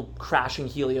kill crashing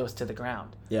Helios to the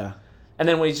ground? Yeah. And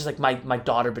then when he's just like, my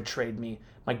daughter betrayed me,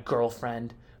 my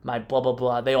girlfriend, my blah, blah,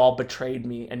 blah, they all betrayed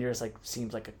me. And you're just like,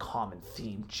 seems like a common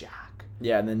theme, Jack.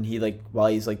 Yeah, and then he like, while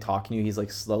he's like talking to you, he's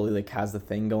like slowly like has the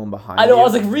thing going behind I know, you. I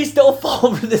was like, Reese, don't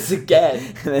fall for this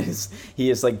again. And then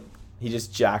he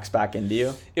just jacks back into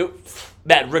you.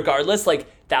 Regardless, like,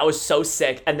 that was so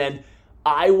sick. And then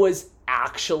I was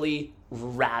actually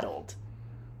rattled,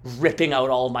 ripping out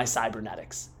all of my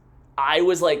cybernetics. I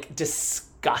was like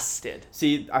disgusted.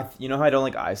 See, you know how I don't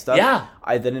like eye stuff? Yeah.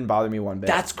 That didn't bother me one bit.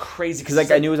 That's crazy. Because like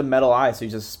I knew it was a metal eye, so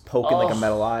he's just poking like a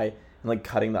metal eye and like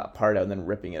cutting that part out and then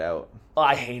ripping it out. Oh,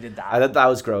 I hated that. I thought that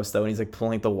was gross though, and he's like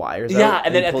pulling like the wires out. Yeah,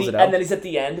 and then he's at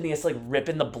the end and he has to like rip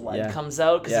and the blood comes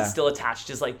out because it's still attached.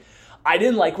 Just like, I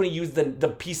didn't like when he used the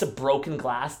piece of broken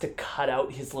glass to cut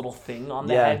out his little thing on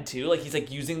the head too. Like he's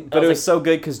like using. But it was so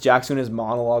good because Jack's doing his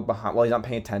monologue behind while he's not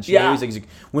paying attention. Yeah. He's like,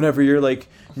 whenever you're like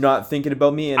not thinking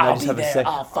about me, and I just have a sec.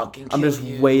 I'll fucking I'm kill just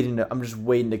you. I'm just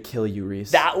waiting to kill you,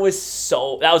 Reese. That was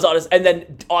honest. And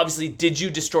then obviously, did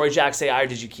you destroy Jack's AI or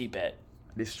did you keep it?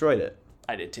 I destroyed it.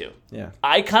 I did too. Yeah.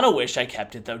 I kind of wish I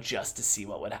kept it though, just to see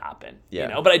what would happen. Yeah.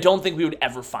 You know, but I don't think we would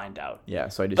ever find out. Yeah.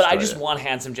 So I destroyed But I just it. want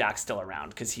Handsome Jack still around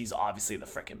because he's obviously the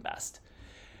frickin' best.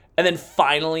 And then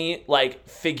finally, like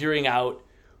figuring out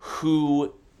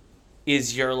who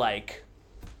is your like.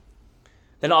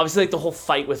 Then obviously like the whole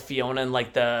fight with Fiona and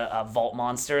like the vault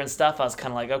monster and stuff. I was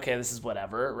kind of like, okay, this is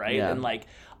whatever, right? Yeah. And like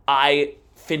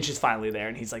Finch is finally there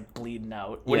and he's like bleeding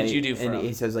out. What did you do for him? And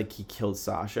he says like he killed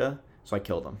Sasha, so I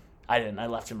killed him. I didn't. I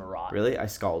left him a rot. Really? I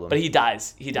scalded him. But he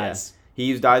dies. He dies. Yeah.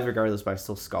 He dies regardless, but I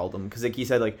still scald him because like he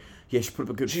said like yeah, she put up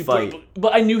a good fight.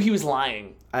 But I knew he was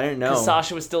lying. I didn't know.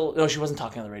 Sasha was still she wasn't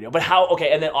talking on the radio. But how?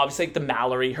 Okay, and then obviously like the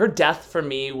Mallory, Valery's death for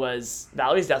me was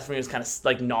kind of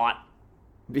like not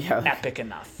epic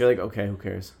enough. You're like okay, who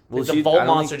cares? Well, the vault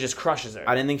monster just crushes her.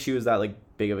 I didn't think she was that like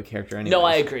big of a character anyway. No,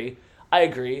 I agree.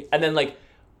 And then like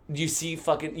you see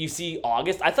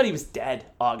August. I thought he was dead.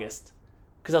 August.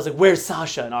 Because I was like, where's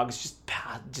Sasha? And August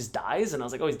just dies. And I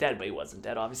was like, oh, he's dead. But he wasn't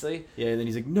dead, obviously. Yeah, and then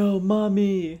he's like, no,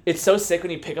 mommy. It's so sick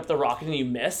when you pick up the rocket and you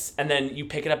miss. And then you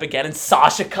pick it up again and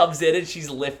Sasha comes in and she's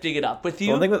lifting it up with you.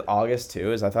 The one thing with August,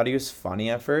 too, is I thought he was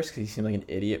funny at first because he seemed like an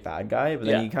idiot bad guy. But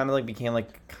then he kind of like became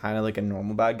like kind of like a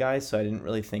normal bad guy. So I didn't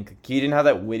really think... He didn't have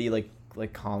that witty like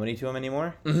comedy to him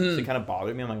anymore. So it kind of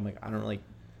bothered me. I'm like I don't really...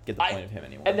 get the point of him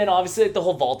anymore. And then obviously like the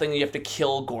whole vault thing, you have to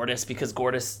kill Gortys because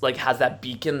Gortys like has that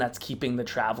beacon that's keeping the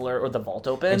Traveler or the vault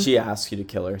open. And she asks you to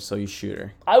kill her, so you shoot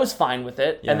her. I was fine with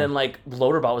it. Yeah. And then like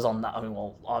Loaderbot was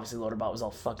all obviously Loaderbot was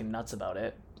all fucking nuts about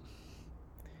it.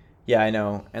 Yeah, I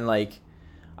know. And like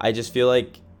I just feel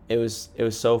like it was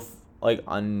so like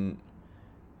I don't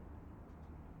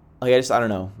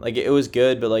know. Like it was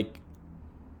good, but like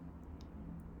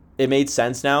it made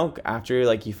sense now after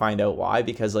like you find out why,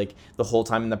 because like the whole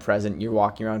time in the present you're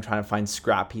walking around trying to find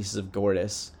scrap pieces of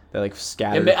Gortys that like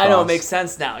scattered across. I know, it makes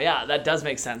sense now. Yeah, that does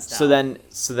make sense now.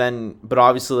 So then but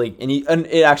obviously like and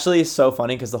it actually is so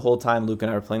funny because the whole time Luke and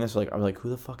I were playing this, we're like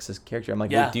who the fuck's this character? I'm like,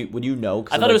 yeah. would you know?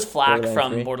 I thought it was Flack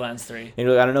from Borderlands 3. And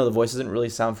you're like, I don't know, the voice doesn't really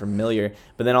sound familiar.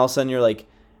 But then all of a sudden you're like,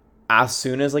 as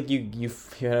soon as like you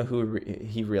know who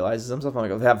he realizes himself, I'm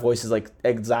like, oh, that voice is like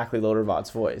exactly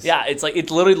Loaderbot's voice. Yeah, it's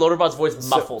literally Loaderbot's voice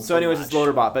muffled. So anyways, it's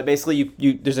Loaderbot, but basically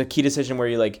you there's a key decision where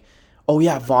you're like, oh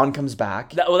yeah, Vaughn comes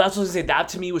back. That's what I was gonna say. That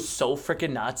to me was so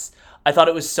freaking nuts. I thought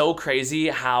it was so crazy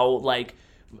how like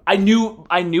I knew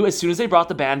as soon as they brought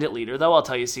the bandit leader though. I'll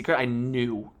tell you a secret. I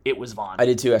knew it was Vaughn. I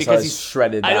did too. I saw he's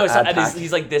shredded. I know. And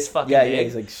he's like this fucking big. Yeah,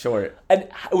 he's like short. And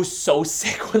it was so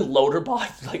sick when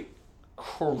Loaderbot like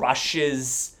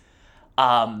crushes.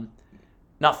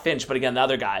 Not Finch, but again the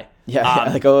other guy.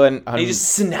 Yeah, like and he just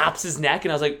snaps his neck,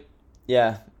 and I was like,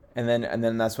 yeah, and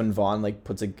then that's when Vaughn like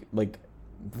puts like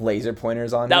laser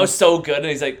pointers on. That him. was so good, and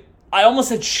he's like, I almost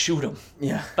said shoot him.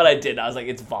 Yeah, but I did. I was like,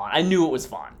 it's Vaughn. I knew it was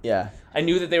Vaun. Yeah, I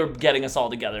knew that they were getting us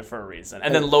all together for a reason,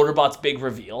 and then Loaderbot's big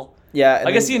reveal. Yeah,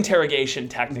 I guess the interrogation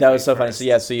technically. That was so funny.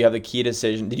 So you have the key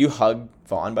decision. Did you hug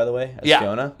Vaughn, by the way, as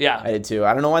Fiona? Yeah, I did too.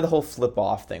 I don't know why the whole flip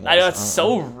off thing was. I know, it's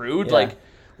so rude. Yeah. Like,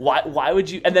 why would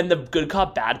you? And then the good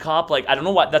cop, bad cop. Like, I don't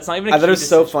know what. That's not even. I thought it was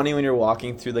so funny when you're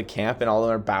walking through the camp and all of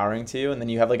them are bowing to you, and then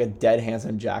you have like a dead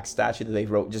Handsome Jack statue that they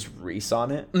wrote just Reese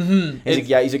on it. Mm-hmm. He's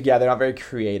like, they're not very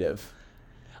creative.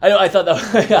 I know. I thought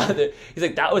that. He's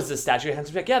like, that was the statue of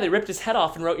Handsome Jack. Yeah, they ripped his head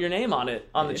off and wrote your name on it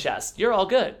on the chest. You're all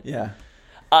good. Yeah.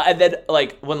 And then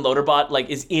like when Loaderbot like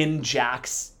is in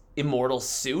Jack's immortal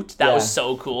suit, that was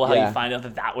so cool. How you find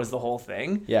out that was the whole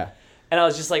thing. Yeah. And I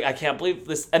was just like, I can't believe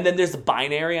this. And then there's the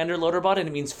binary under Loaderbot, and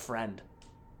it means friend.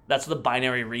 That's what the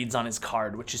binary reads on his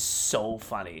card, which is so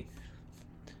funny.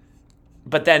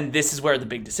 But then this is where the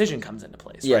big decision comes into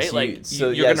place, right?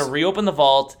 You're going to reopen the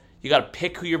vault. You got to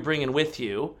pick who you're bringing with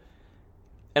you.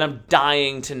 And I'm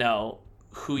dying to know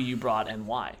who you brought and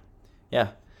why.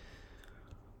 Yeah.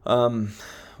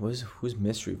 Who's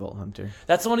Mystery Vault Hunter?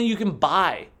 That's the one you can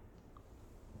buy.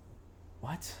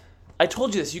 What? I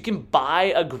told you this. You can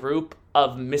buy a group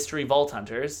of Mystery Vault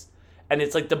Hunters, and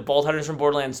it's like the Vault Hunters from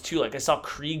Borderlands 2. Like, I saw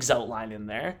Krieg's outline in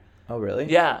there. Oh, really?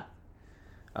 Yeah.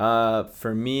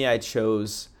 For me, I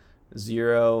chose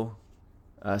Zero,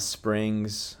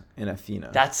 Springs, and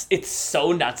Athena. It's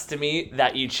so nuts to me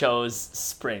that you chose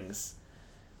Springs.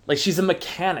 Like, she's a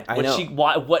mechanic. I know.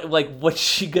 What's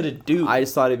she gonna do? I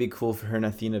just thought it'd be cool for her and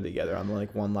Athena together on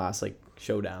like one last like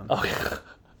showdown. Okay.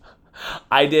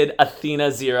 I did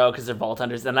Athena 0 because they're Vault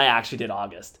Hunters, and I actually did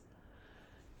August.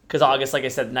 Because August, like I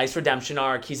said, nice redemption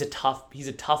arc. He's a tough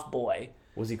boy.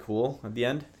 Was he cool at the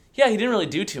end? Yeah, he didn't really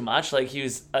do too much. Like he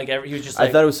was just.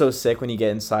 I thought it was so sick when you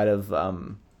get inside of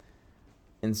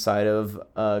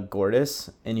Gortys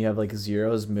and you have like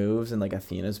Zero's moves and like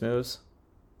Athena's moves.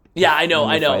 Yeah, I know,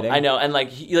 and like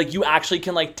you actually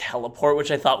can like teleport,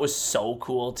 which I thought was so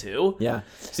cool too. Yeah.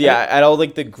 So yeah, I had all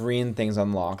like the green things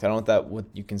unlocked. I don't know what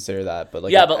you consider that, but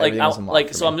like yeah,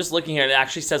 but so I'm just looking here, and it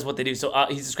actually says what they do. So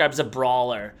he's described as a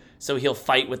brawler. So he'll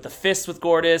fight with the fist with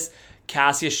Gortys.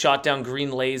 Cassius shot down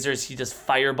green lasers. He does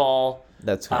fireball.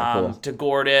 That's kind of cool. To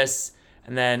Gortys,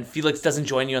 and then Felix doesn't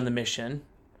join you on the mission.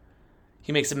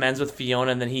 He makes amends with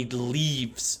Fiona, and then he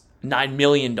leaves $9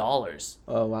 million. Oh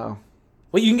wow.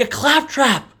 Wait, you can get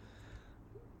Claptrap.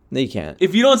 No, you can't.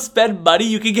 If you don't spend money,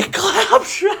 you can get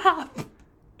Claptrap.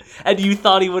 And you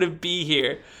thought he wouldn't be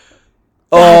here.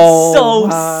 That's so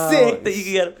sick that you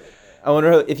can get him. I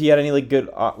wonder if he had any like good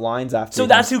lines after. So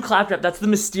that's who Claptrap. That's the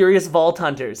mysterious Vault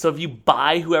Hunter. So if you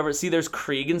buy whoever, see, there's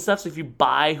Krieg and stuff. So if you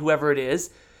buy whoever it is,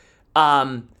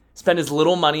 spend as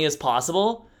little money as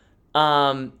possible.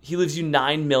 He leaves you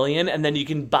 $9 million, and then you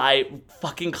can buy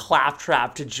fucking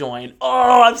Claptrap to join.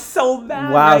 Oh, I'm so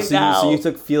mad. Wow, right now. So you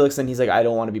took Felix, and he's like, I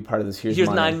don't want to be part of this. Here's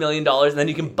money. $9 million, and then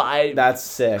you can buy. That's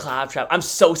sick. Claptrap. I'm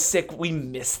so sick. We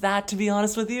missed that, to be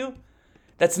honest with you.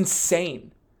 That's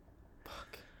insane.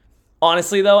 Fuck.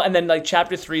 Honestly, though, and then like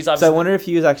Chapter 3 is obviously. So I wonder if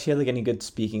he actually had like any good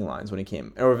speaking lines when he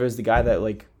came, or if it was the guy that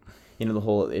like, the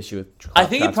whole issue with. I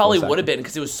think he probably would have been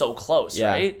because it was so close,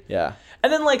 right? Yeah.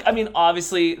 And then, like, I mean,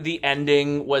 obviously, the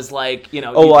ending was like,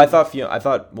 I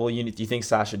thought. Well, do you think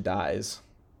Sasha dies?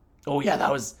 Oh yeah,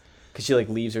 that was because she like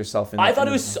leaves herself in. I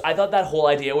thought that whole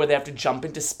idea where they have to jump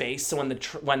into space, so when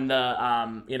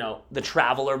the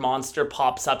traveler monster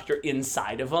pops up, you're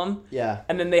inside of him. Yeah.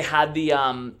 And then they had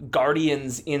the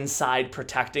Guardians inside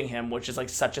protecting him, which is like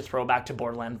such a throwback to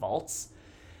Borderlands Vaults.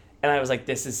 And I was like,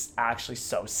 this is actually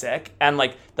so sick. And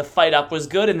like the fight up was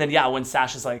good, and then when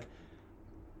Sasha's like,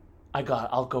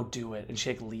 I'll go do it. And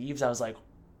she like leaves. I was like,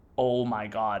 oh my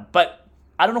God. But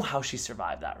I don't know how she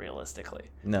survived that realistically.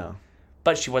 No.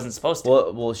 But she wasn't supposed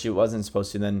to. Well, she wasn't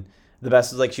supposed to. Then the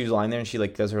best is like she was lying there and she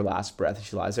like does her last breath and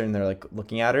she lies there and they're like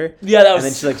looking at her. Yeah, that was.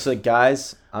 And then she's like,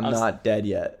 guys, I'm not dead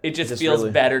yet. It just feels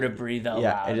really better to breathe out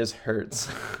loud. Yeah, it just hurts.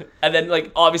 And then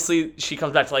like obviously she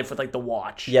comes back to life with like the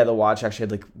watch. Yeah, the watch actually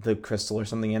had like the crystal or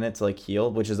something in it to like heal,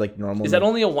 which is like normal. Is that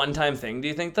only a one-time thing? Do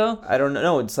you think though? I don't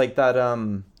know. It's like that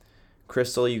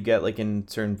crystal you get like in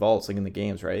certain vaults, like in the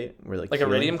games, right? Where like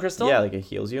iridium crystal. Yeah, like it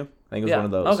heals you. I think it was one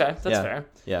of those. Okay, that's fair.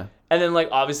 Yeah. And then like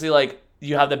obviously like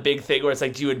you have the big thing where it's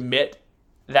like, do you admit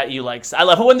that you like? I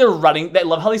love it when they're running. I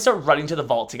love how they start running to the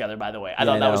vault together. By the way, I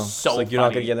thought that was so. It's like you're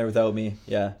not gonna get there without me.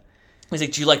 Yeah. He's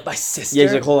like, do you like my sister? Yeah.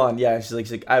 He's like, hold on. Yeah.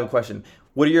 She's like, I have a question.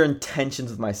 What are your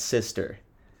intentions with my sister?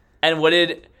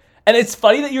 And it's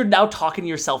funny that you're now talking to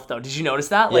yourself, though. Did you notice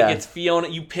that? Like, it's Fiona.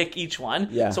 You pick each one.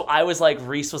 Yeah. So I was like,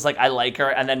 Reese was like, I like her.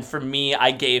 And then for me,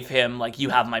 I gave him, like, you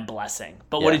have my blessing.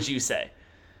 But what did you say?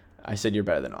 I said you're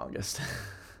better than August.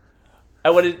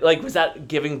 Was that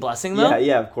giving blessing, though?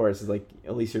 Yeah, of course. It's like,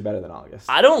 at least you're better than August.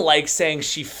 I don't like saying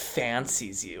she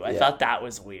fancies you. I thought that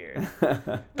was weird.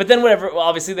 But then whatever,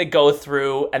 obviously they go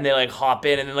through and they, like, hop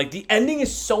in. And then, like, the ending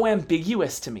is so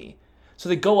ambiguous to me. So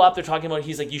they go up, they're talking about,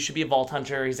 he's like, you should be a vault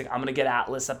hunter. He's like, I'm going to get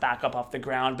Atlas back up off the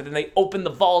ground. But then they open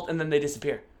the vault and then they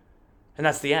disappear. And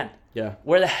that's the end. Yeah.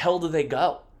 Where the hell do they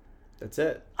go? That's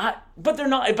it. But they're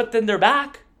not, but then they're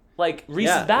back. Like,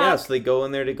 Reese is back. Yeah, so they go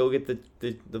in there to go get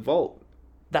the vault.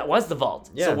 That was the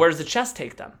vault. Yeah. So where does the chest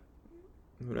take them?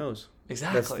 Who knows?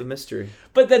 Exactly. That's the mystery.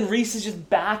 But then Reese is just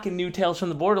back in New Tales from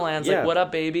the Borderlands. Yeah. Like, what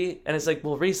up, baby? And it's like,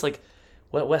 well, Reese, like,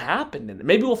 what happened?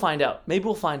 Maybe we'll find out.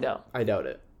 I doubt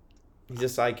it. He's a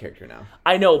side character now.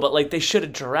 I know, but like they should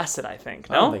address it, I think.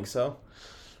 No? I don't think so.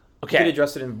 Okay. You could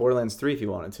address it in Borderlands 3 if you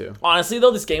wanted to. Honestly,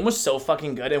 though, this game was so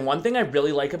fucking good. And one thing I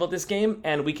really like about this game,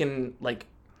 and we can, like,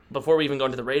 before we even go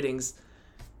into the ratings,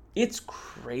 it's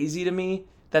crazy to me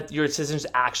that your decisions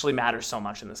actually matter so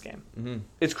much in this game. Mm-hmm.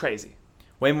 It's crazy.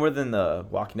 Way more than the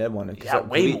Walking Dead one. Yeah,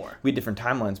 way more. We had different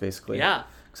timelines, basically. Yeah.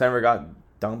 Because I never got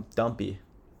Dumpy.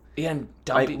 Yeah, and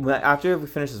Dumpy. After we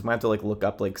finish this, we might have to like look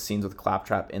up like scenes with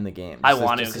Claptrap in the game. I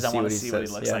want to because I want to see what he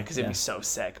looks like because it'd be so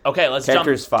sick. Okay, let's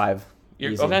Characters jump. 5.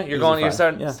 You're Easy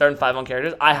starting 5 on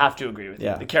characters. I have to agree with you.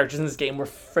 Yeah. The characters in this game were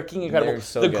freaking incredible.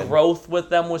 So the good. growth with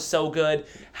them was so good.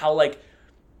 How like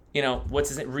you know, what's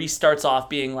his name? Reese starts off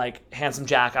being like Handsome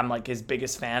Jack. I'm like his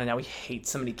biggest fan, and now he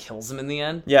hates him and he kills him in the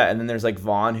end. Yeah, and then there's like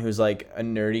Vaughn, who's like a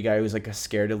nerdy guy who's like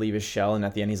scared to leave his shell, and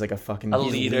at the end he's like he's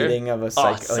leader. leading of a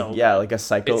like a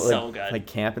psycho like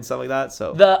camp and stuff like that.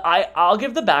 So I'll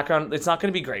give the background. It's not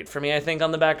going to be great for me, I think,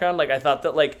 on the background. Like I thought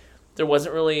that like there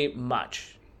wasn't really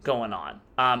much going on.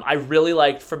 I really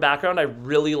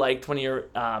liked when you're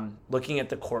looking at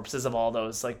the corpses of all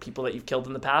those like people that you've killed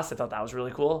in the past. I thought that was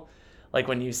really cool. Like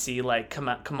when you see like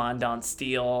Commandant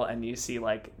Steele and you see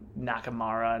like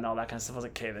Nakamura and all that kind of stuff, I was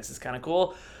like, okay, this is kind of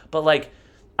cool. But like,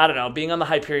 I don't know, being on the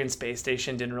Hyperion space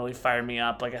station didn't really fire me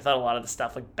up. Like I thought a lot of the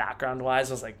stuff like background wise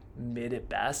was like mid at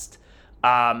best. So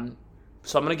I'm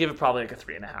gonna give it probably like a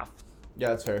 3.5. Yeah,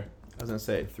 that's fair. I was gonna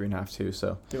say 3.5 too.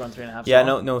 So 3.5. Yeah,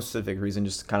 no specific reason.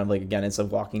 Just kind of like, again, it's a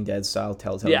Walking Dead style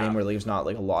Telltale game where like, there's not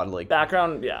like a lot of like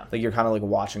background. Yeah, like you're kind of like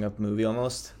watching a movie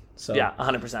almost. So yeah,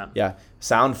 100%. Yeah,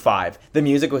 sound 5. The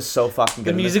music was so fucking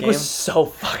good. The music was so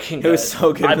fucking good. It was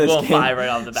so good. I'd in this go game. 5 right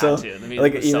off the bat too. The music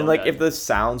like was even so like good. if the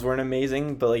sounds weren't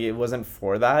amazing, but like it wasn't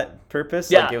for that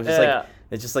purpose. Yeah, like it was just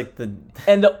it's just like the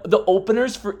and the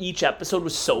openers for each episode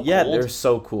was so cold. Yeah, they're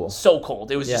so cool. So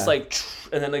cold. It was just like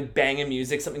and then like banging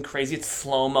music, something crazy. It's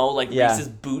slow mo, like Reese's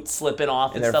boots slipping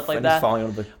off and stuff like that. Falling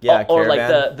over or like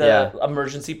the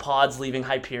emergency pods leaving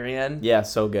Hyperion. Yeah,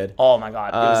 so good. Oh my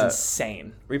god, it was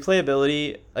insane.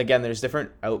 Replayability, again, there's different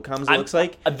outcomes. It looks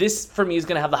like this for me is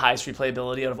gonna have the highest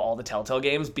replayability out of all the Telltale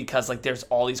games because like there's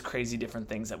all these crazy different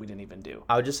things that we didn't even do.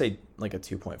 I would just say like a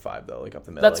 2.5 though, like up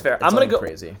the middle. That's like, fair. I'm gonna go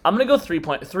crazy. I'm gonna go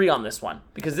 3.3 on this one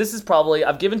because this is probably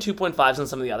I've given 2.5s on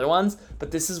some of the other ones,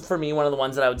 but this is for me one of the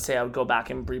ones that I would say I would go back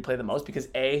and replay the most because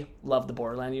A, love the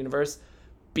Borderlands universe,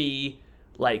 B,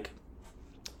 like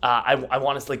I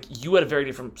want to like you had a very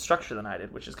different structure than I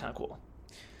did, which is kind of cool.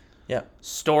 Yeah,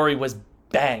 story was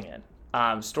banging.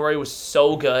 Story was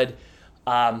so good.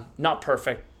 Not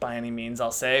perfect by any means,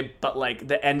 I'll say, but like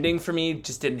the ending for me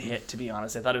just didn't hit, to be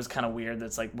honest. I thought it was kind of weird.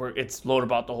 That's like it's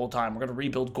Loaderbot the whole time. We're gonna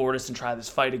rebuild Gortys and try this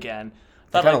fight again.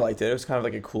 I kind of liked it. It was kind of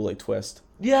like a cool like twist.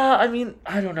 Yeah, I mean,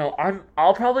 I don't know.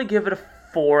 I'll probably give it a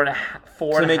 4.5.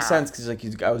 So it makes sense because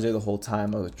like I was there the whole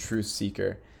time. I was a truth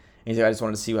seeker. And he's like, I just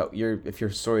wanted to see if your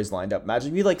story's lined up.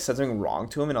 Imagine if you like said something wrong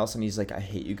to him, and all of a sudden he's like, I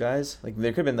hate you guys. Like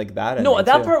there could have been like that. No,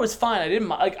 that part was fine. I didn't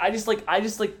like. I just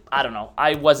I don't know.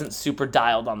 I wasn't super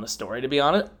dialed on the story, to be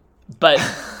honest. But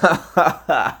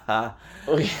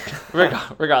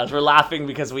regardless, we're laughing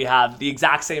because we have the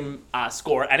exact same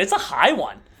score, and it's a high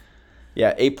one.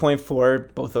 Yeah,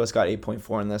 8.4. Both of us got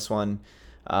 8.4 in this one.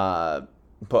 But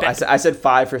I said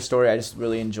 5 for story. I just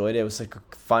really enjoyed it. It was like a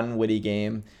fun, witty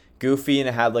game. Goofy, and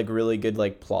it had like really good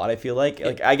like plot. I feel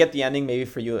like I get the ending maybe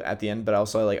for you at the end, but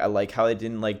also I like how they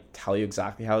didn't like tell you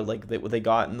exactly how like what they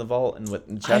got in the vault and what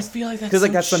in the chest. I feel like because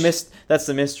like that's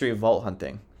the mystery of vault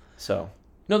hunting. So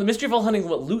no, the mystery of vault hunting is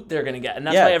what loot they're gonna get, and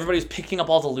that's why everybody's picking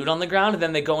up all the loot on the ground, and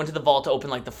then they go into the vault to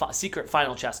open like the secret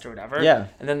final chest or whatever. Yeah,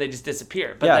 and then they just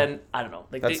disappear. But then I don't know.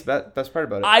 Like that's best part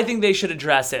about it. I think they should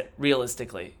address it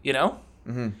realistically. You know.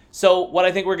 Mm-hmm. So what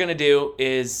I think we're gonna do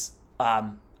is.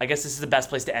 I guess this is the best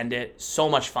place to end it. So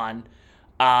much fun.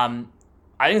 I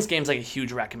think this game's like a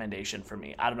huge recommendation for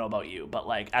me. I don't know about you, but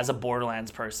like as a Borderlands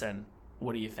person,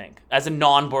 what do you think? As a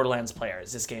non-Borderlands player,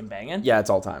 is this game banging? Yeah, it's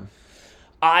all time.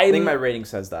 I think my rating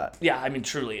says that. Yeah, I mean,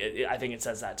 truly, I think it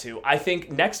says that too. I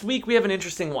think next week we have an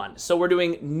interesting one. So we're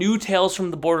doing New Tales from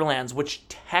the Borderlands, which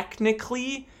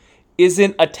technically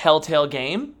isn't a Telltale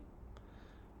game.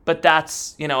 But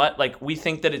that's, you know what, like, we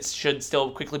think that it should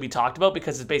still quickly be talked about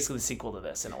because it's basically the sequel to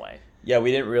this in a way. Yeah,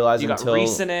 we didn't realize until... You got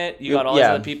Reese in it, you got all these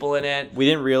other people in it. We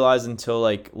didn't realize until,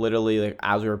 like, literally, like,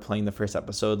 as we were playing the first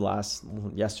episode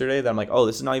yesterday, that I'm like, oh,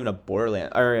 this is not even a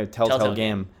Borderlands, or a Telltale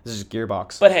game. This is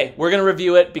Gearbox. But hey, we're going to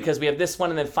review it because we have this one,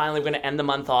 and then finally we're going to end the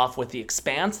month off with The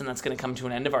Expanse, and that's going to come to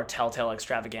an end of our Telltale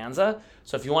extravaganza.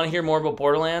 So if you want to hear more about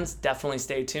Borderlands, definitely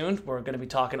stay tuned. We're going to be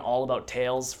talking all about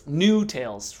new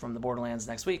tales from the Borderlands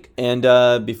next week.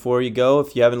 And before you go,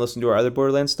 if you haven't listened to our other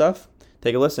Borderlands stuff,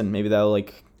 take a listen. Maybe that'll,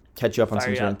 like... catch you up on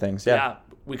some certain things. Yeah,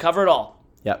 we cover it all.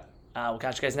 Yep. We'll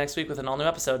catch you guys next week with an all-new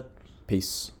episode.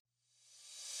 Peace.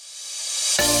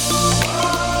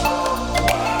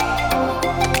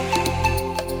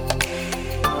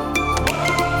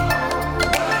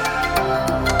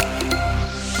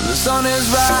 The sun is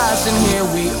rising, here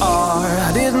we are.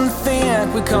 I didn't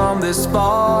think we'd come this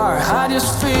far. I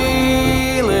just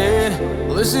feel it.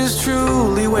 Well, this is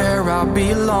truly where I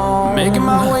belong. Making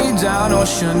my way down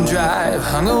Ocean Drive.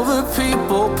 Hungover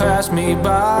people pass me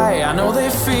by. I know they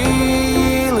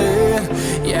feel it.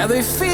 Yeah, they feel it.